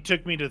 dude, he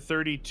took me to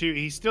 32.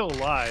 He's still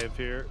alive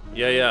here.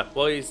 Yeah, yeah.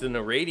 Well, he's been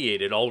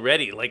irradiated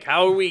already. Like,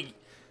 how are we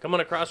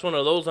coming across one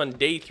of those on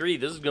day 3?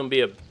 This is gonna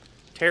be a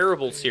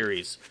terrible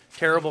series.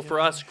 Terrible for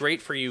us,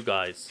 great for you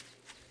guys.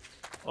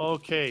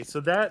 Okay, so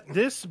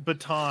this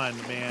baton,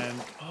 man.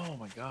 Oh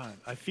my god,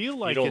 I feel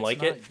like don't it's like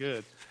not it?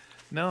 good.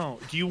 No,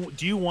 do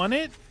you want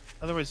it?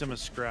 Otherwise, I'm gonna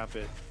scrap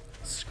it.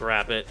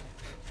 Scrap it.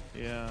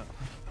 Yeah.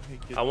 Let me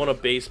get I want a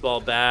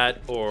baseball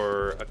bat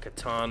or a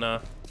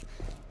katana.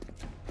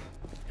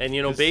 And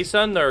you know, based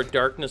on our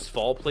Darkness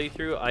Fall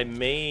playthrough, I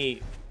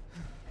may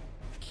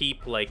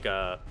keep like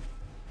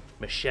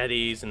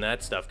machetes and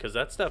that stuff, because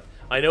that stuff,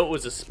 I know it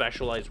was a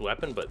specialized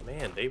weapon, but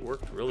man, they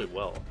worked really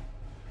well.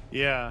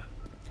 Yeah.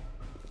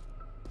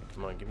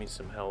 Come on, give me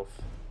some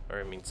health. Or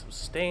I mean some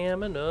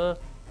stamina.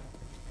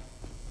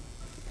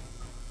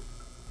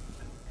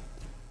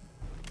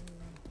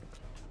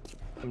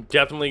 I'm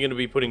definitely going to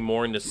be putting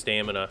more into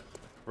stamina.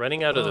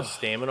 Running out of the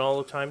stamina all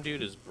the time,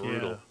 dude, is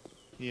brutal.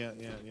 Yeah.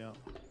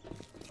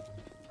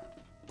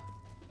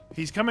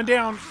 He's coming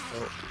down.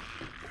 Oh.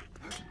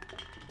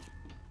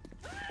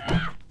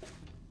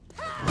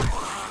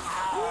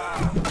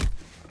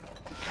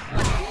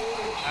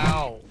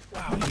 Ow.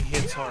 Wow, he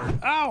hits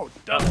hard. Ow.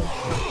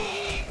 Uh-oh.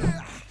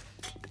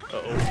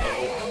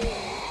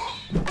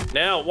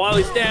 Now, while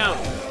he's down.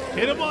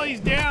 Hit him while he's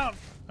down.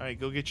 All right,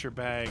 go get your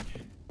bag.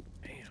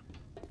 Damn.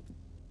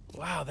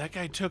 Wow, that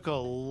guy took a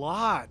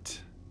lot.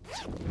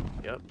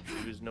 Yep,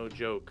 he was no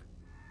joke.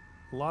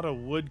 A lot of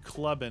wood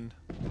clubbing.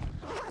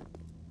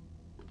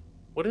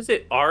 What is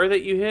it? R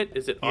that you hit?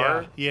 Is it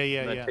R?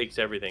 Yeah. That takes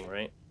everything,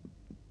 right?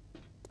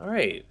 All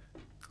right.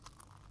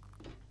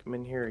 Come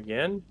in here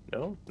again?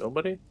 No?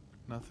 Nobody?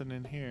 Nothing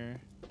in here.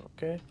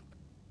 Okay.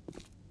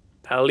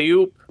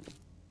 Alley-oop.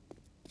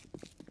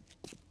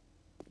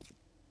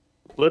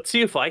 Let's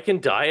see if I can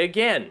die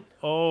again.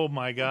 Oh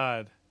my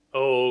god.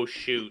 Oh,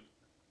 shoot.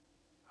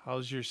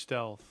 How's your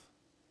stealth?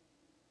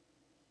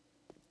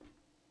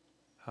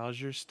 How's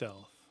your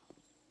stealth?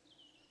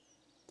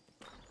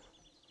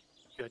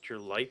 You got your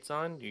lights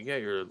on? You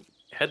got your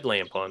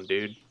headlamp on,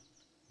 dude.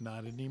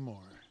 Not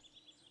anymore.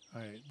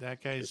 All right,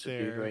 that guy's There's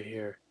a dude there. right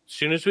here. As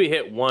soon as we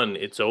hit 1,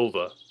 it's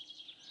over.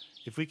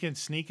 If we can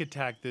sneak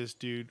attack this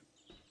dude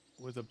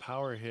with a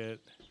power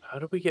hit. How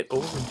do we get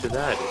over to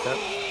that? Is that...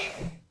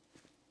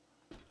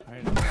 All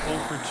right, 0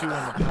 for 2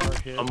 on the power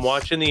hit. I'm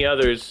watching the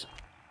others.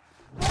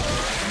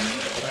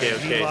 Okay, Right,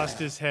 okay. He lost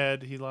his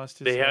head. He lost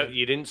his head.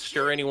 You didn't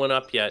stir anyone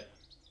up yet.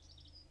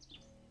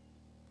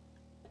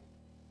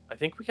 I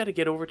think we got to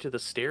get over to the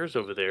stairs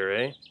over there,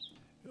 eh?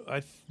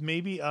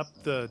 Maybe up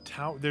the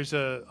tower. There's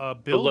a But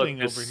look, building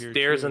there's over here.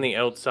 stairs too. on the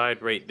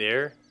outside right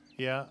there.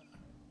 Yeah.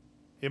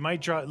 It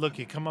might draw. Look,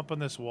 you come up on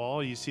this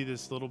wall. You see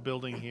this little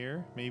building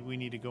here. Maybe we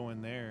need to go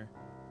in there.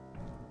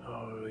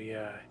 Oh,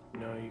 yeah.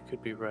 No, you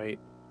could be right.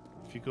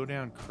 If you go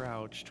down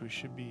crouched, we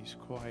should be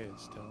quiet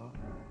still.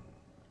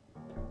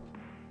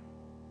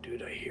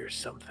 Dude, I hear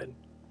something.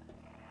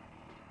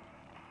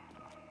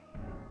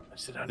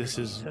 Is it This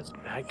is That's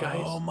bad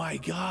guys? Oh my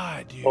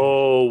god, dude.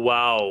 Oh,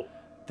 wow.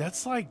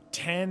 That's like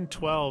 10,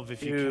 12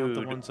 if you count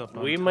the ones up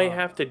on we top. might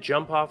have to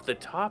jump off the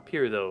top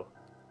here, though.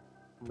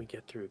 Can we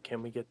get through?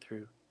 Can we get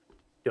through?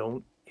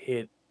 Don't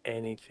hit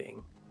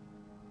anything.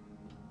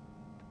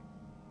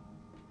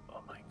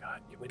 Oh my god,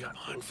 can we not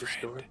close this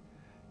door?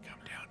 Come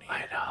down here.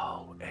 I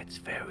know, it's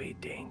very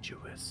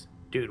dangerous.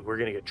 Dude, we're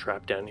gonna get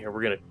trapped down here.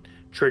 We're gonna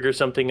trigger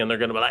something and they're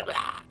gonna be like,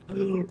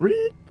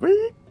 read,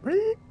 read,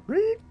 read,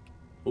 read.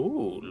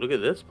 Ooh, look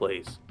at this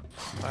place.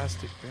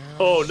 Plastic barrel.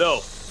 Oh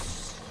no,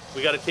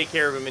 we got to take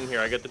care of him in here.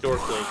 I got the door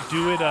closed.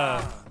 Do it,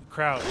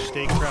 crouch.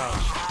 Stay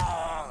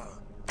crouched.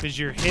 Because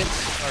your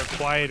hits are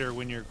quieter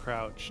when you're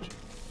crouched.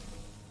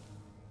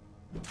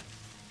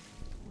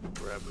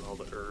 Grabbing all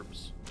the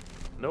herbs.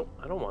 Nope,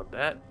 I don't want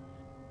that.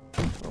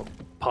 Oh,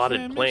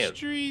 potted plant.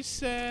 Chemistry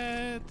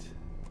set.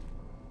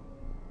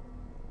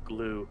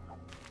 Glue.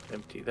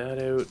 Empty that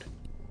out.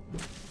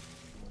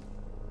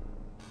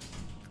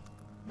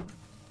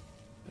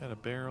 Got a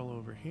barrel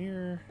over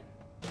here.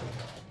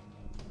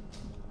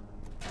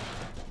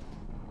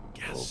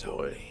 Oh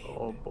boy.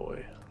 Oh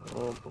boy.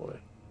 Oh boy.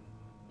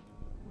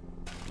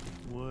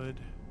 Wood.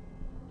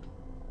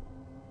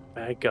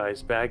 Bad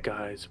guys, bad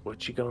guys.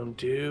 What you gonna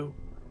do?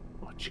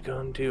 What you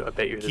gonna do? I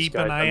bet you're this Keep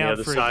guy an on eye the out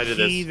other for side a of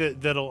this. key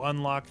that'll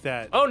unlock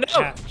that Oh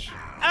no! hatch.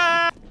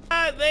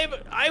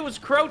 I was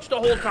crouched the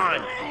whole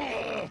time.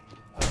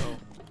 Uh-oh.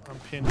 I'm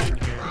pinned in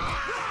here.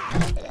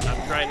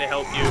 I'm trying to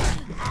help you.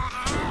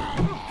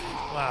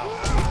 Wow.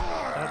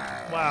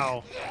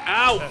 Wow.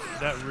 Ow!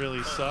 That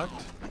really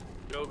sucked.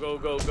 Go, go,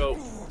 go, go.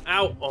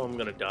 Ow! Oh, I'm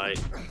gonna die.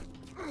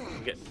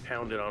 I'm getting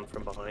pounded on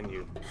from behind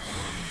you.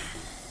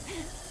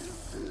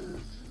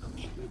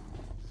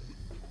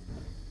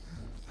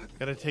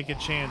 Gotta take a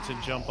chance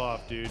and jump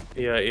off, dude.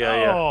 Yeah,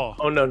 yeah, yeah. Oh.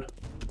 Oh, no.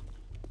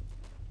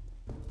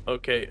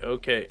 Okay,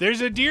 okay.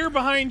 There's a deer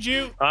behind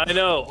you. I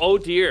know. Oh,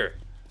 dear.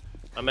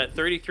 I'm at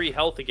 33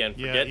 health again.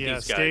 Yeah, Forget yeah.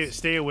 these guys.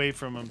 Stay away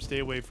from him. Stay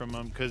away from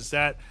him, because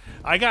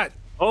I got.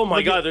 Oh my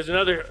look God! at- There's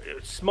another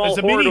small There's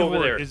a horde mini over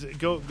horde. there. Is it,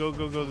 go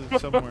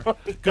somewhere.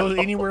 Go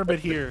anywhere but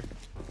here.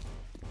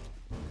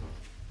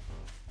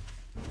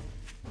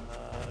 Can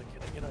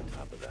I get on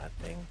top of that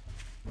thing?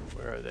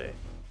 Where are they?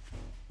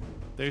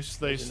 They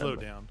slow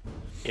down.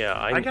 Yeah,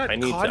 I got I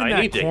need caught to, in I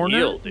that need to corner,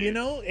 heal, dude. you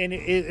know, and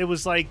it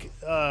was like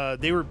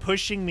they were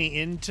pushing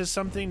me into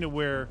something to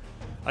where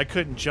I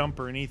couldn't jump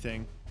or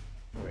anything.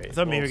 Right. I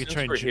thought maybe I could since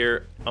try and we're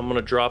here, I'm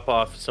gonna drop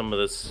off some of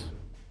this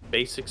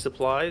basic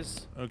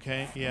supplies.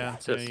 Okay, yeah,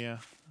 It says yeah.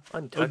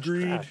 Untouched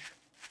Agreed. trash.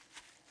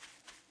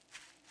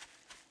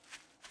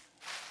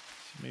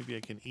 Maybe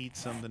I can eat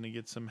something to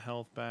get some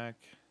health back.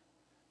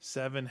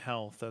 7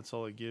 health, that's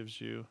all it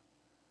gives you.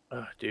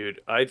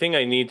 Dude, I think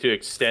I need to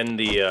extend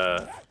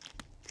the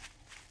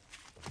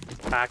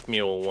pack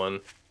mule one.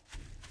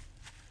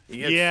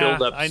 You get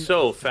filled up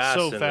so fast.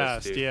 So in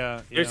fast, this, dude.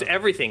 yeah. There's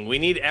everything. We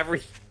need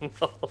everything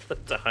all the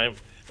time.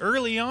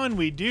 Early on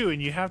we do,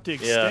 and you have to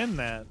extend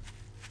that.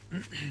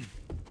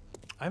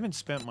 I haven't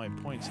spent my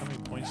points. How many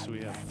points do we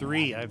have?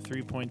 3. I have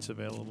 3 points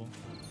available.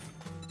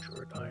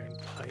 Short iron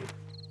pipe.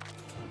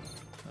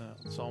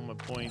 That's all my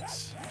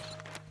points.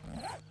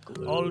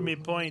 Glue. All my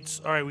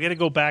points. All right, we got to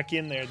go back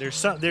in there.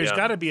 There's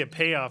got to be a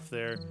payoff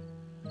there.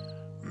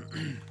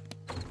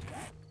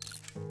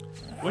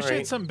 Wish I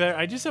had something better.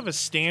 I just have a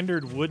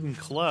standard wooden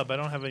club. I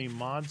don't have any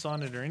mods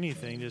on it or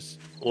anything. Just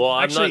Well,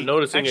 I'm not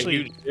noticing a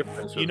actually, huge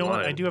difference. You know with what?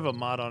 I mine. do have a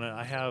mod on it.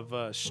 I have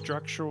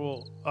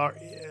structural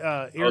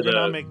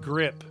ergonomic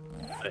grip.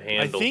 The I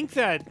handle. think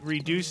that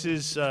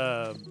reduces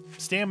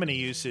stamina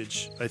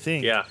usage. I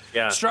think. Yeah,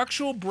 yeah.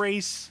 Structural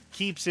brace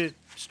keeps it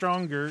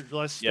stronger,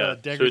 less Yeah,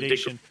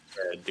 degradation.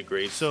 So it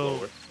degrades So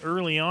slower.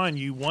 early on,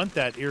 you want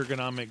that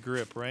ergonomic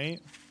grip, right?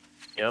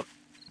 Yep.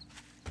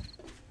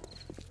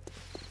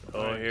 Oh,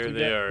 Alright, here we they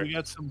got- are. We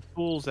got some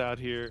fools out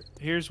here.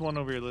 Here's one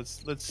over here.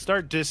 Let's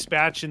start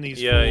dispatching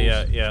these. Yeah,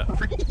 fools. yeah, yeah.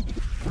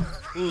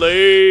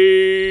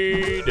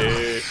 Lady.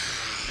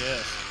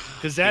 Yes.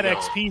 Because that You know.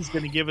 XP is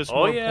going to give us Oh,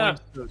 more yeah.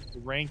 points to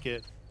rank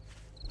it.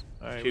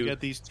 All right, we got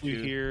these two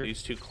here.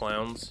 These two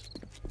clowns.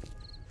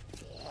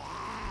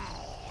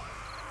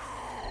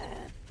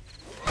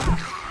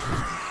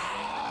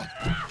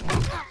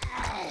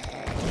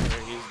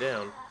 There, he's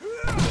down.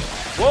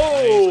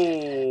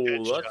 Whoa!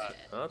 Nice.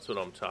 That's what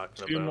I'm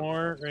talking Two about.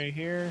 more right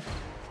here.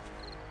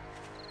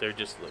 They're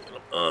just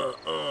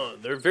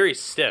like, they're very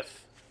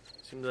stiff.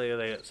 Seems like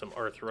they got some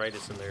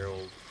arthritis in their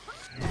old.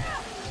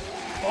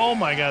 Oh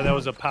my god, that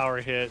was a power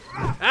hit.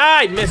 Ah,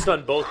 I missed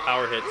on both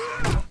power hits.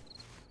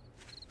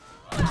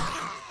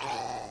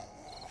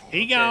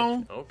 He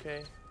gone.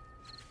 Okay.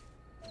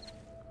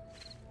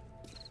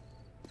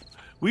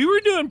 We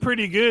were doing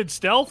pretty good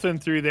stealthing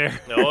through there.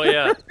 Oh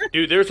yeah,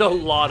 dude. There's a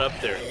lot up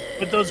there.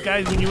 But those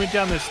guys, when you went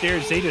down the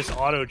stairs, they just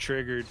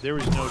auto-triggered. There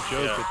was no joke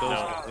Yeah, with those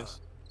no. guys.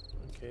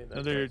 Okay. that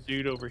Another guy's-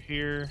 dude over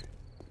here.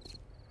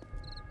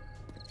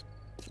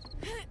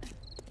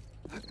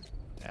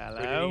 Hello.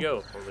 Where did he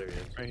go? Oh, there he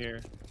is. Right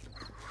here.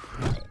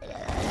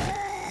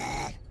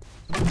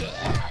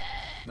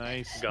 Nice,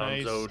 nice.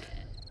 Gonzoed.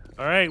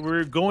 All right,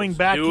 we're going Let's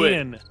back do it.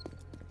 in.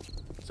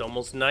 It's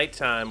almost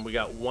nighttime. We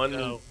got one.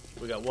 No.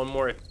 We got one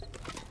more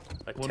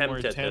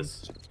attempt at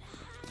this.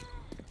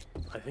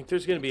 I think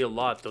there's gonna be a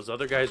lot. Those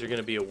other guys are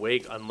gonna be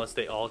awake unless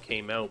they all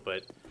came out.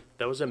 But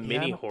that was a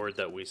mini horde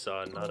that we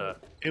saw, not a.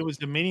 It was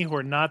the mini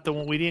horde, not the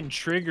one. We didn't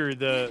trigger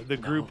the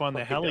group on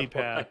the I know,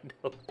 helipad. I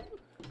know.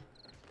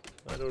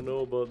 I don't know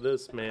about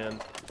this, man.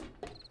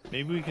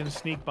 Maybe we can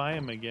sneak by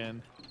him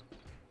again.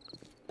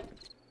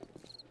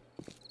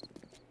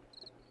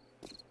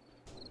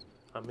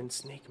 I'm in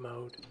sneak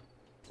mode.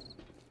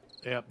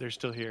 Yep, they're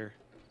still here.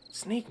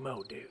 Sneak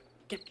mode, dude.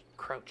 Get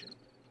crouching.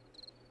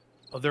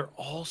 Oh, they're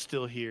all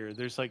still here.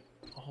 There's like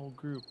a whole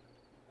group.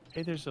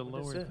 Hey, there's a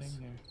What is lower this? thing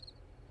there.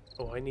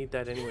 Oh, I need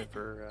that anyway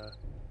for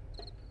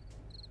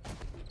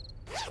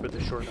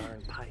the short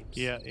iron pipes.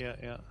 Yeah, yeah,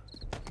 yeah.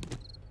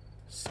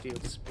 Steel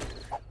spear.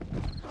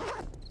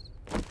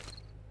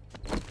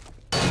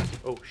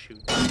 Oh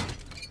shoot.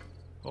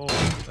 Oh,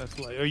 that's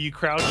like. Oh, you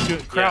crouch?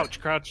 Crouch,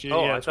 crouch.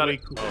 Oh, yeah, I it's thought way,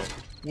 it, oh,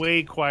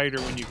 way quieter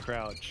when you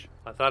crouch.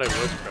 I thought I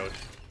was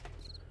crouched.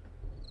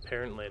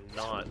 Apparently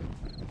not.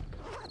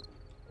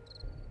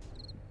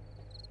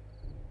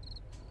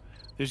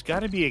 There's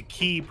got to be a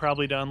key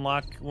probably to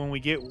unlock when we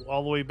get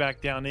all the way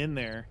back down in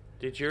there.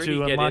 Did you to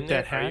already get unlock in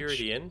there? that Are you hatch?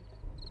 already in?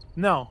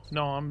 No,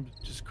 I'm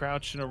just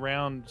crouching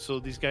around so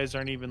these guys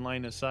aren't even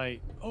line of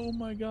sight. Oh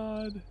my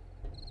god.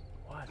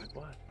 What?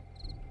 What?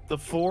 The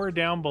 4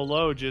 down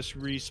below just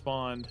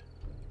respawned.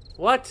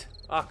 What?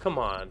 Oh, come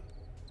on.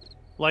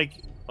 Like,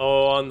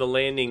 Oh, on the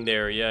landing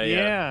there. Yeah,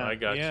 yeah. I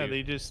got yeah,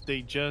 you.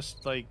 they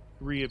just like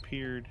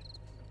reappeared.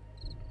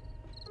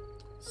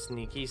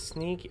 Sneaky,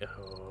 sneaky.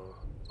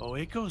 Oh,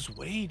 it goes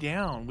way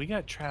down. We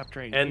got trapped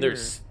right And here.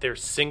 they're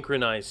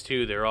synchronized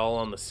too. They're all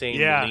on the same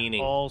yeah,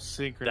 leaning. all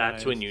synchronized.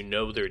 That's when you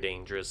know they're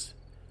dangerous.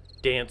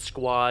 Dance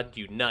squad,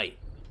 unite.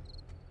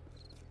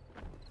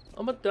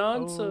 I'm a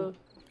dancer. Oh,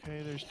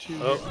 okay, there's 2.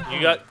 Oh, here.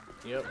 you got.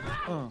 Yep.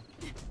 Oh,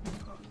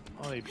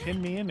 they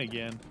pinned me in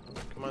again.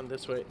 Come on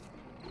this way.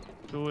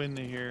 Go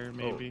into here,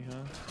 maybe,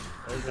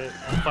 huh? Okay.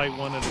 I'll fight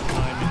one at a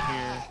time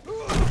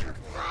in here.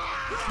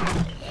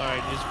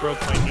 Alright, just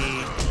broke my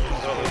knee.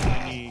 Broke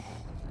my knee.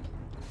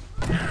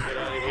 Get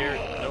out of here.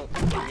 Nope.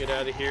 You get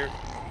out of here.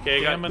 Okay,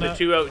 I got Stamina. the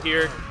 2 out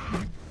here.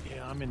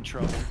 Yeah, I'm in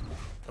trouble.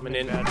 Coming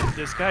in. Bad.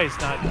 This guy's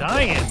not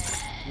dying.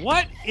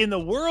 What in the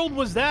world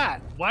was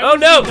that? Why Oh,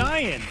 was no! he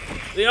dying?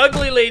 The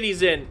ugly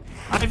lady's in.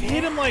 I've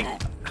hit him like...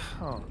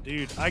 Oh,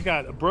 dude. I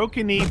got a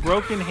broken knee,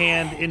 broken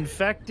hand,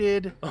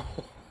 infected,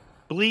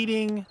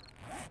 bleeding.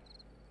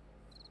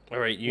 All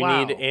right, you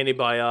Wow. need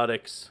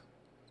antibiotics.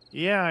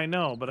 Yeah, I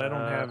know, but I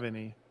don't have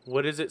any.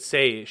 What does it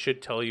say? It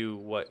should tell you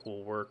what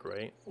will work,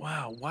 right?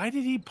 Wow, why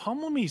did he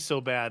pummel me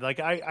so bad? Like,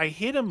 I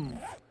hit him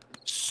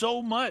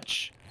so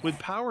much with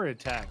power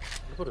attacks.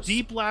 What a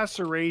Deep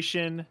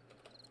laceration,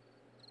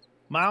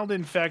 mild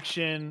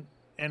infection,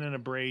 and an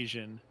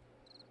abrasion.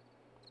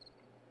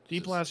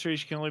 Deep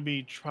laceration can only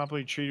be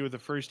properly treated with a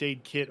first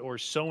aid kit or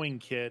sewing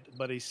kit,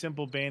 but a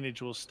simple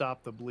bandage will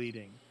stop the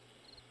bleeding.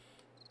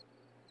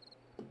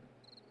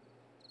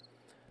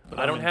 But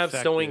I I'm don't have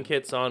infected. sewing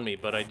kits on me,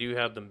 but I do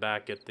have them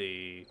back at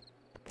the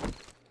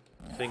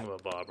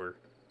thingamabobber.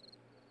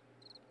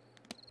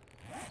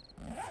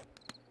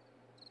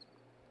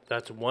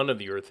 That's one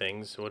of your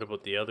things. What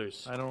about the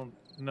others? I don't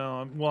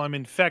know. Well, I'm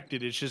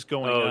infected. It's just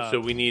going Oh, up. so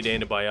we need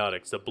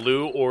antibiotics. The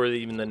blue or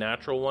even the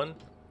natural one?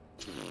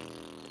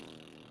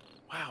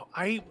 Wow,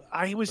 I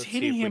was Let's see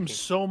hitting if we him can-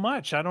 so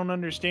much. I don't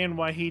understand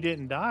why he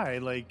didn't die.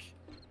 Like,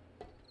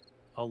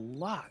 a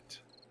lot.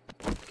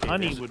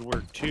 Honey there's- would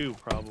work too,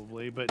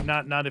 probably, but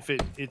not if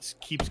it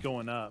keeps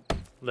going up.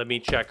 Let me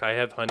check. I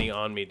have honey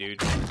on me,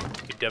 dude. You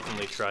could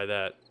definitely try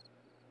that.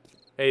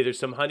 Hey, there's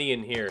some honey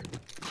in here.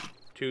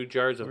 2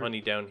 jars of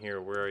honey down here.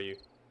 Where are you?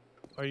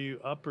 Are you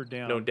up or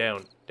down? No,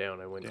 down.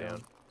 Down. I went Down.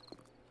 down.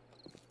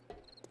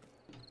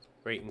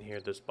 Right in here,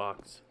 this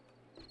box.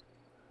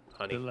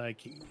 Honey. They're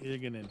like, you're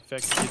gonna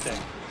infect. Get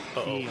that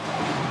key.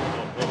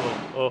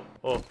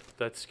 Oh,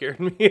 that scared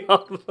me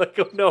off. Like,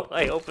 oh no,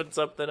 I opened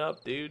something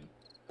up, dude.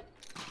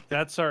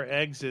 That's our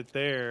exit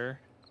there.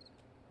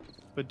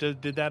 But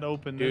did that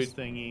open this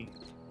thingy?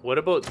 What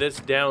about this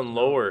down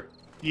lower?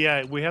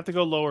 Yeah, we have to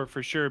go lower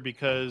for sure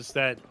because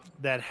that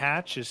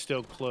hatch is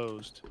still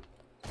closed.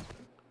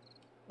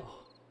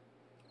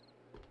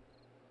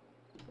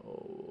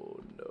 Oh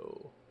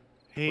no.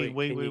 Hey,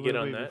 Wait, can you wait, get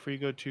on wait, that? before you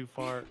go too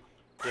far.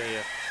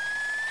 Yeah.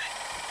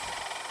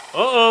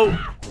 Uh-oh!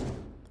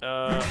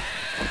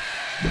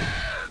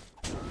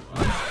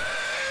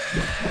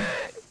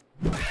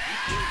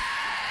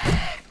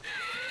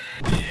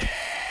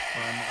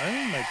 I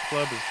think my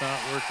club is not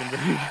working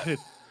very good.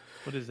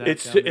 What is that?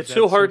 It's down? Is it's that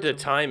so hard to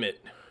something? time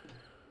it.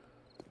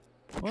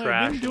 Well,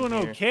 Trash I've been doing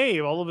in here. okay.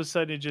 All of a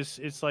sudden,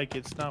 it's like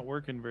it's not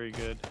working very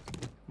good.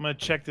 I'm gonna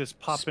check this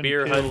poppin'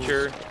 Spear pills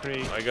Hunter.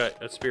 crate. I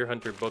got a Spear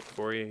Hunter book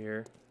for you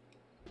here.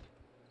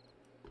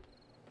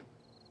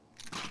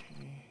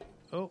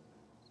 Oh,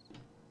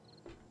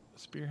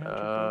 Spear Hunter.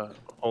 book.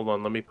 Hold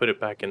on, let me put it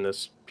back in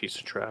this piece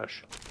of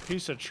trash.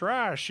 Piece of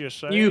trash, you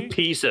say? You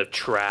piece of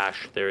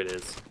trash. There it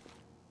is.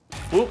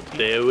 Whoop,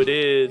 there it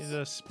He's is.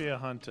 a Spear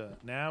Hunter.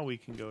 Now we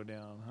can go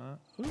down,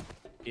 huh? Oop.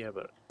 Yeah,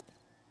 but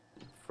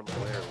from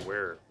where?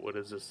 Where? What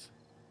is this?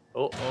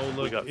 Oh, Oh,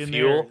 look we got in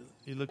fuel. there.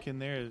 You look in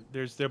there.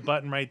 There's their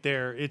button right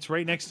there. It's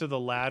right next to the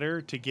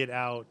ladder to get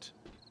out.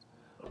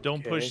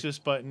 Don't push Okay. this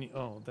button.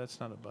 Oh, that's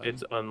not a button.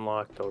 It's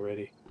unlocked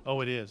already.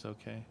 Oh, it is.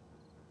 Okay.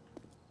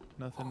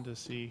 Nothing to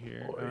see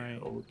here. Boy, All right.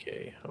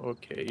 okay,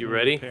 okay. You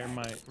ready?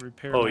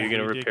 Repair Oh, my you're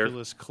gonna repair?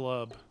 ridiculous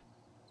club.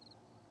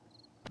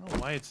 I don't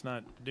know why it's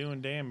not doing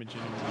damage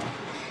anymore.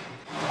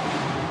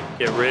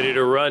 Get ready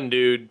to run,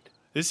 dude.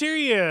 This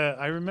area,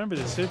 I remember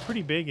this. It's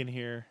pretty big in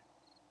here.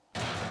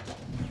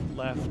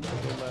 Left.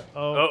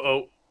 Oh.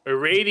 Uh-oh.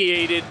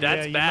 Irradiated.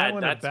 That's you bad. might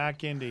want to That's...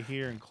 back into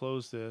here and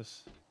close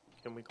this.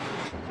 Can we close?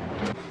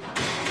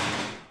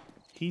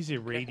 He's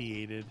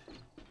irradiated.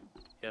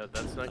 Yeah,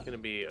 that's not going to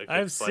be a good I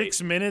have fight.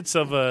 6 minutes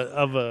of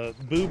a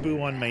boo-boo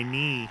on my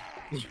knee.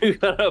 You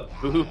got a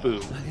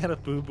boo-boo. I got a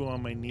boo-boo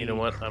on my knee. You know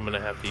what? I'm going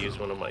to have to use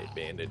one of my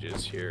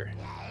bandages here.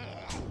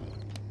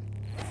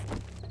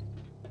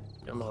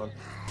 Come on.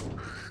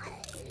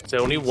 Is it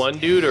only one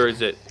dude, or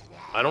is it...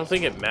 I don't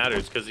think it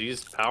matters, because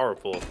he's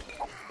powerful.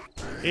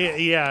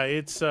 Yeah,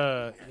 it's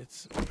I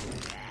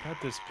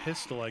got this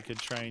pistol I could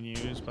try and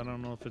use, but I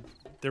don't know if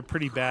they're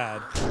pretty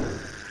bad.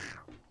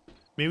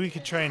 Maybe we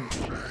could try and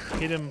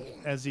hit him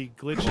as he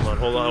glitches.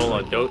 Hold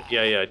on.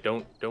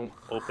 Don't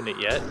open it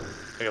yet.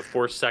 I got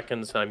 4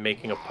 seconds, and I'm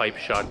making a pipe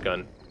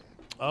shotgun.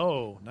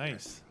 Oh,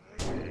 nice.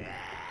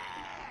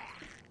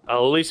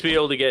 I'll at least be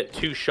able to get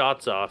 2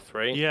 shots off,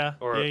 right? Yeah,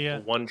 or yeah.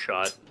 1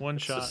 shot. One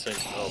shot.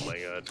 Oh my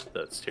god,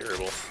 that's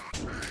terrible.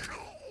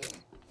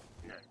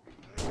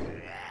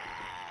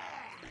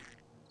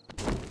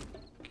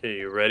 Okay,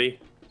 you ready?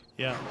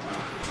 Yeah.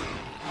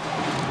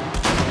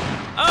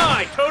 Oh,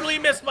 I totally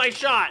missed my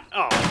shot!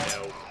 Oh,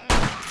 no.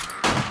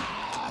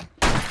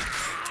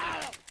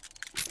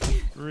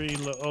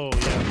 Reload. Oh,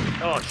 yeah.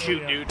 Oh,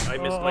 shoot, dude. I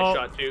missed my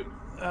shot, too.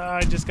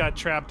 I just got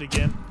trapped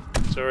again.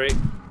 Sorry.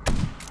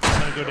 I'm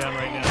gonna go down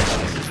right now.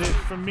 This is it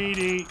from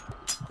Meaty.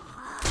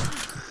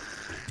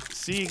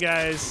 See you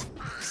guys.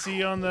 See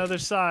you on the other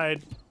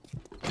side.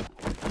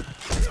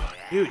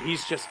 Dude,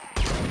 he's just...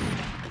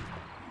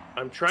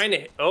 I'm trying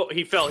to... Oh,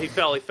 he fell.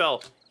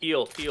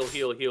 Heal.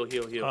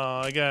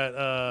 I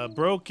got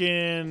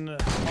broken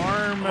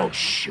arm. Oh,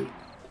 shoot.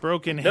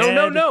 Broken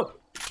head. No.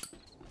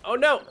 Oh,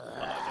 no.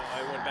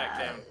 I went back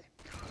down.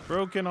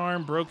 Broken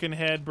arm, broken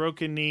head,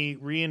 broken knee,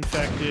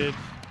 reinfected.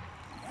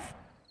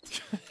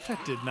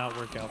 That did not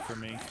work out for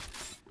me.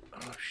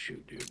 Oh,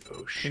 shoot, dude.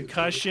 Oh, shoot.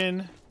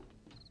 Concussion.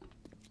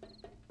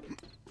 Dude.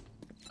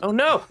 Oh,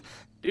 no.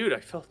 Dude, I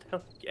fell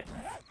down again.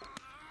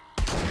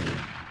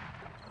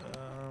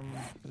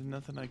 There's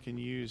nothing I can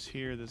use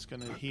here that's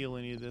gonna heal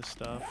any of this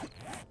stuff.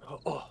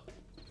 Oh.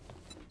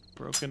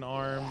 Broken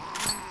arm.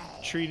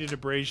 Treated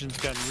abrasions,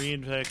 gotten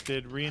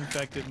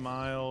reinfected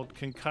mild.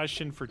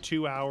 Concussion for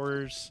 2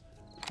 hours.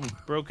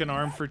 Broken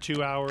arm for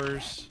 2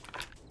 hours.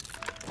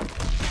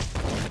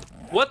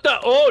 What the?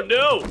 Oh,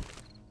 no.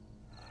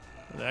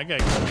 That guy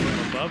comes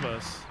from above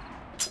us.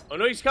 Oh,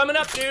 no, he's coming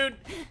up, dude.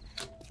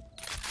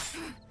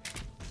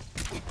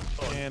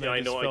 Oh, And yeah, I I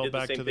know. I fell did the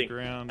back same to thing. the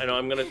ground. I know.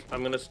 I'm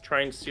gonna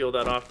try and seal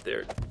that off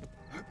there.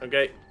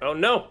 Okay. Oh,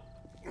 no.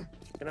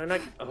 Can I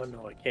not? Oh,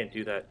 no, I can't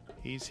do that.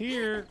 He's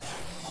here.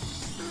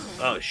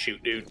 Oh,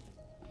 shoot, dude.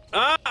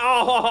 Ah!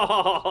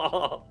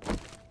 Oh!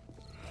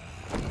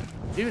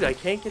 Dude, I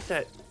can't get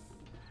that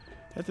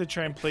Have to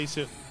try and place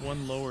it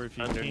one lower if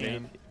you underneath.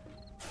 can.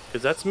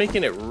 Because that's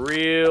making it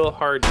real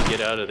hard to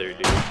get out of there,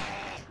 dude.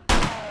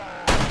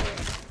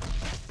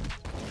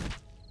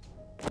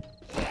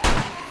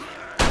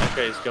 That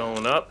guy's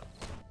going up.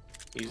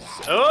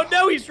 Oh,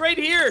 no, he's right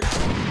here.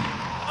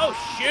 Oh,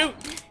 shoot.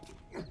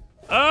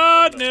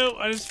 Oh, no.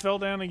 I just fell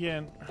down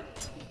again.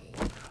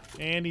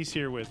 And he's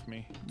here with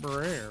me.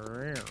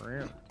 Try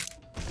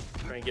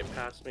and get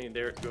past me.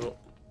 There it go.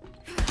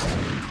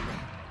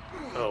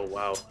 Oh,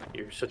 wow.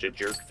 You're such a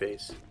jerk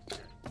face.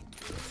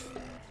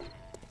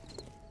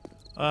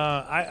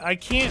 I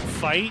can't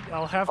fight.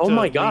 I'll have to. Oh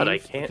my god, I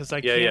leave can't. because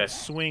I can't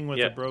swing with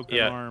a broken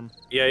arm.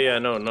 Yeah,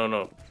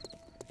 no.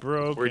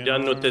 Broken. We're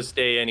done with arm. this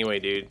day anyway,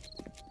 dude.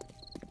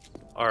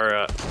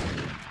 Our,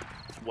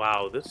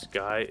 wow, this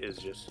guy is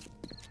just...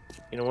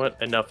 You know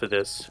what? Enough of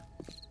this.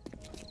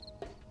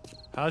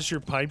 How's your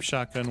pipe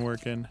shotgun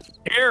working?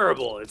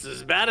 Terrible. It's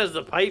as bad as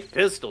the pipe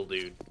pistol,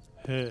 dude.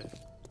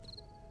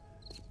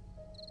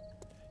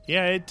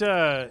 Yeah, it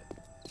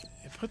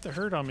put the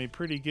hurt on me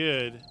pretty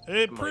good.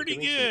 Pretty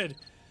good.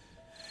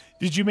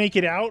 Did you make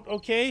it out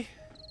okay?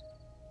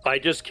 I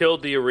just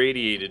killed the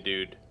irradiated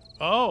dude.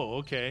 Oh,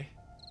 okay.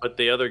 But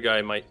the other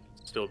guy might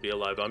still be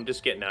alive. I'm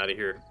just getting out of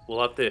here.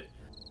 We'll have to...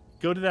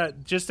 Go to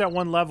that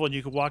one level and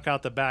you can walk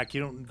out the back.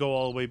 You don't go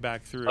all the way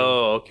back through.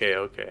 Oh,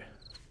 okay.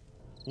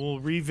 We'll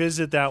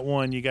revisit that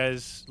one, you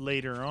guys,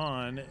 later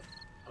on.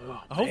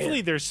 Oh,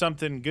 Hopefully there's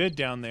something good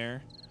down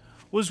there.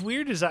 What's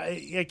weird is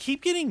I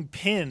keep getting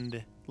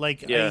pinned.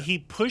 Like, he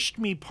pushed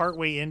me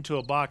partway into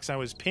a box. I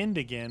was pinned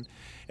again.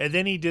 And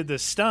then he did the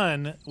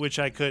stun, which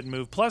I couldn't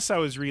move. Plus, I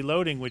was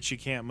reloading, which you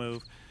can't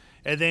move.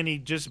 And then he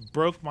just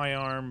broke my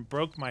arm,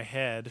 broke my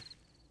head,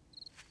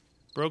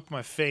 broke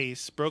my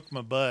face, broke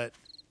my butt.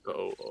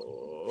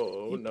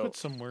 Oh, no. Put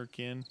some work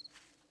in.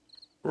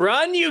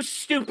 Run, you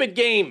stupid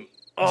game!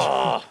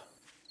 Oh.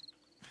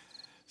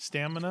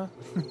 Stamina?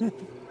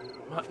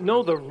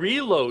 No, the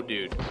reload,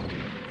 dude.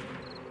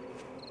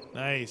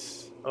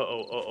 Nice.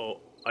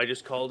 Uh-oh. I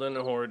just called in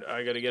a horde.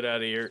 I gotta get out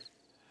of here.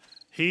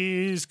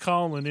 He's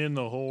calling in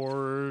the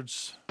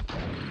hordes.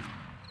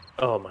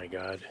 Oh my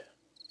god.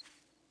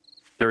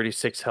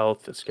 36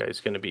 health. This guy's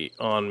gonna be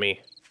on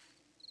me.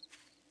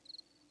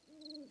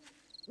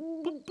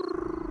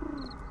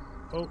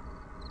 Oh,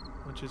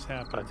 what just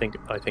happened?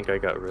 I think I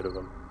got rid of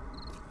him.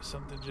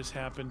 Something just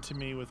happened to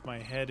me with my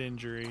head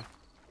injury.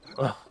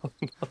 Oh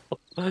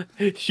no.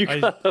 You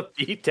got a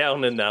beat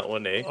down in that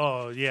one, eh?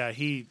 Oh yeah,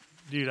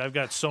 dude, I've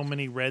got so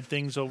many red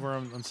things over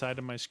on the side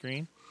of my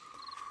screen.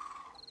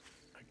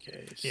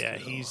 Okay. Yeah,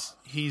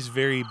 he's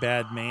very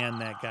bad man,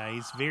 that guy.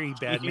 He's very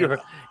bad man.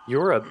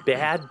 You're a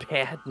bad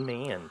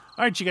man.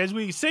 All right, you guys,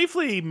 we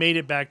safely made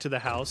it back to the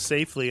house.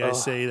 Safely, I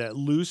say that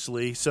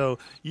loosely. So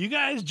you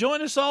guys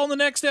join us all in the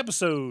next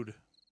episode.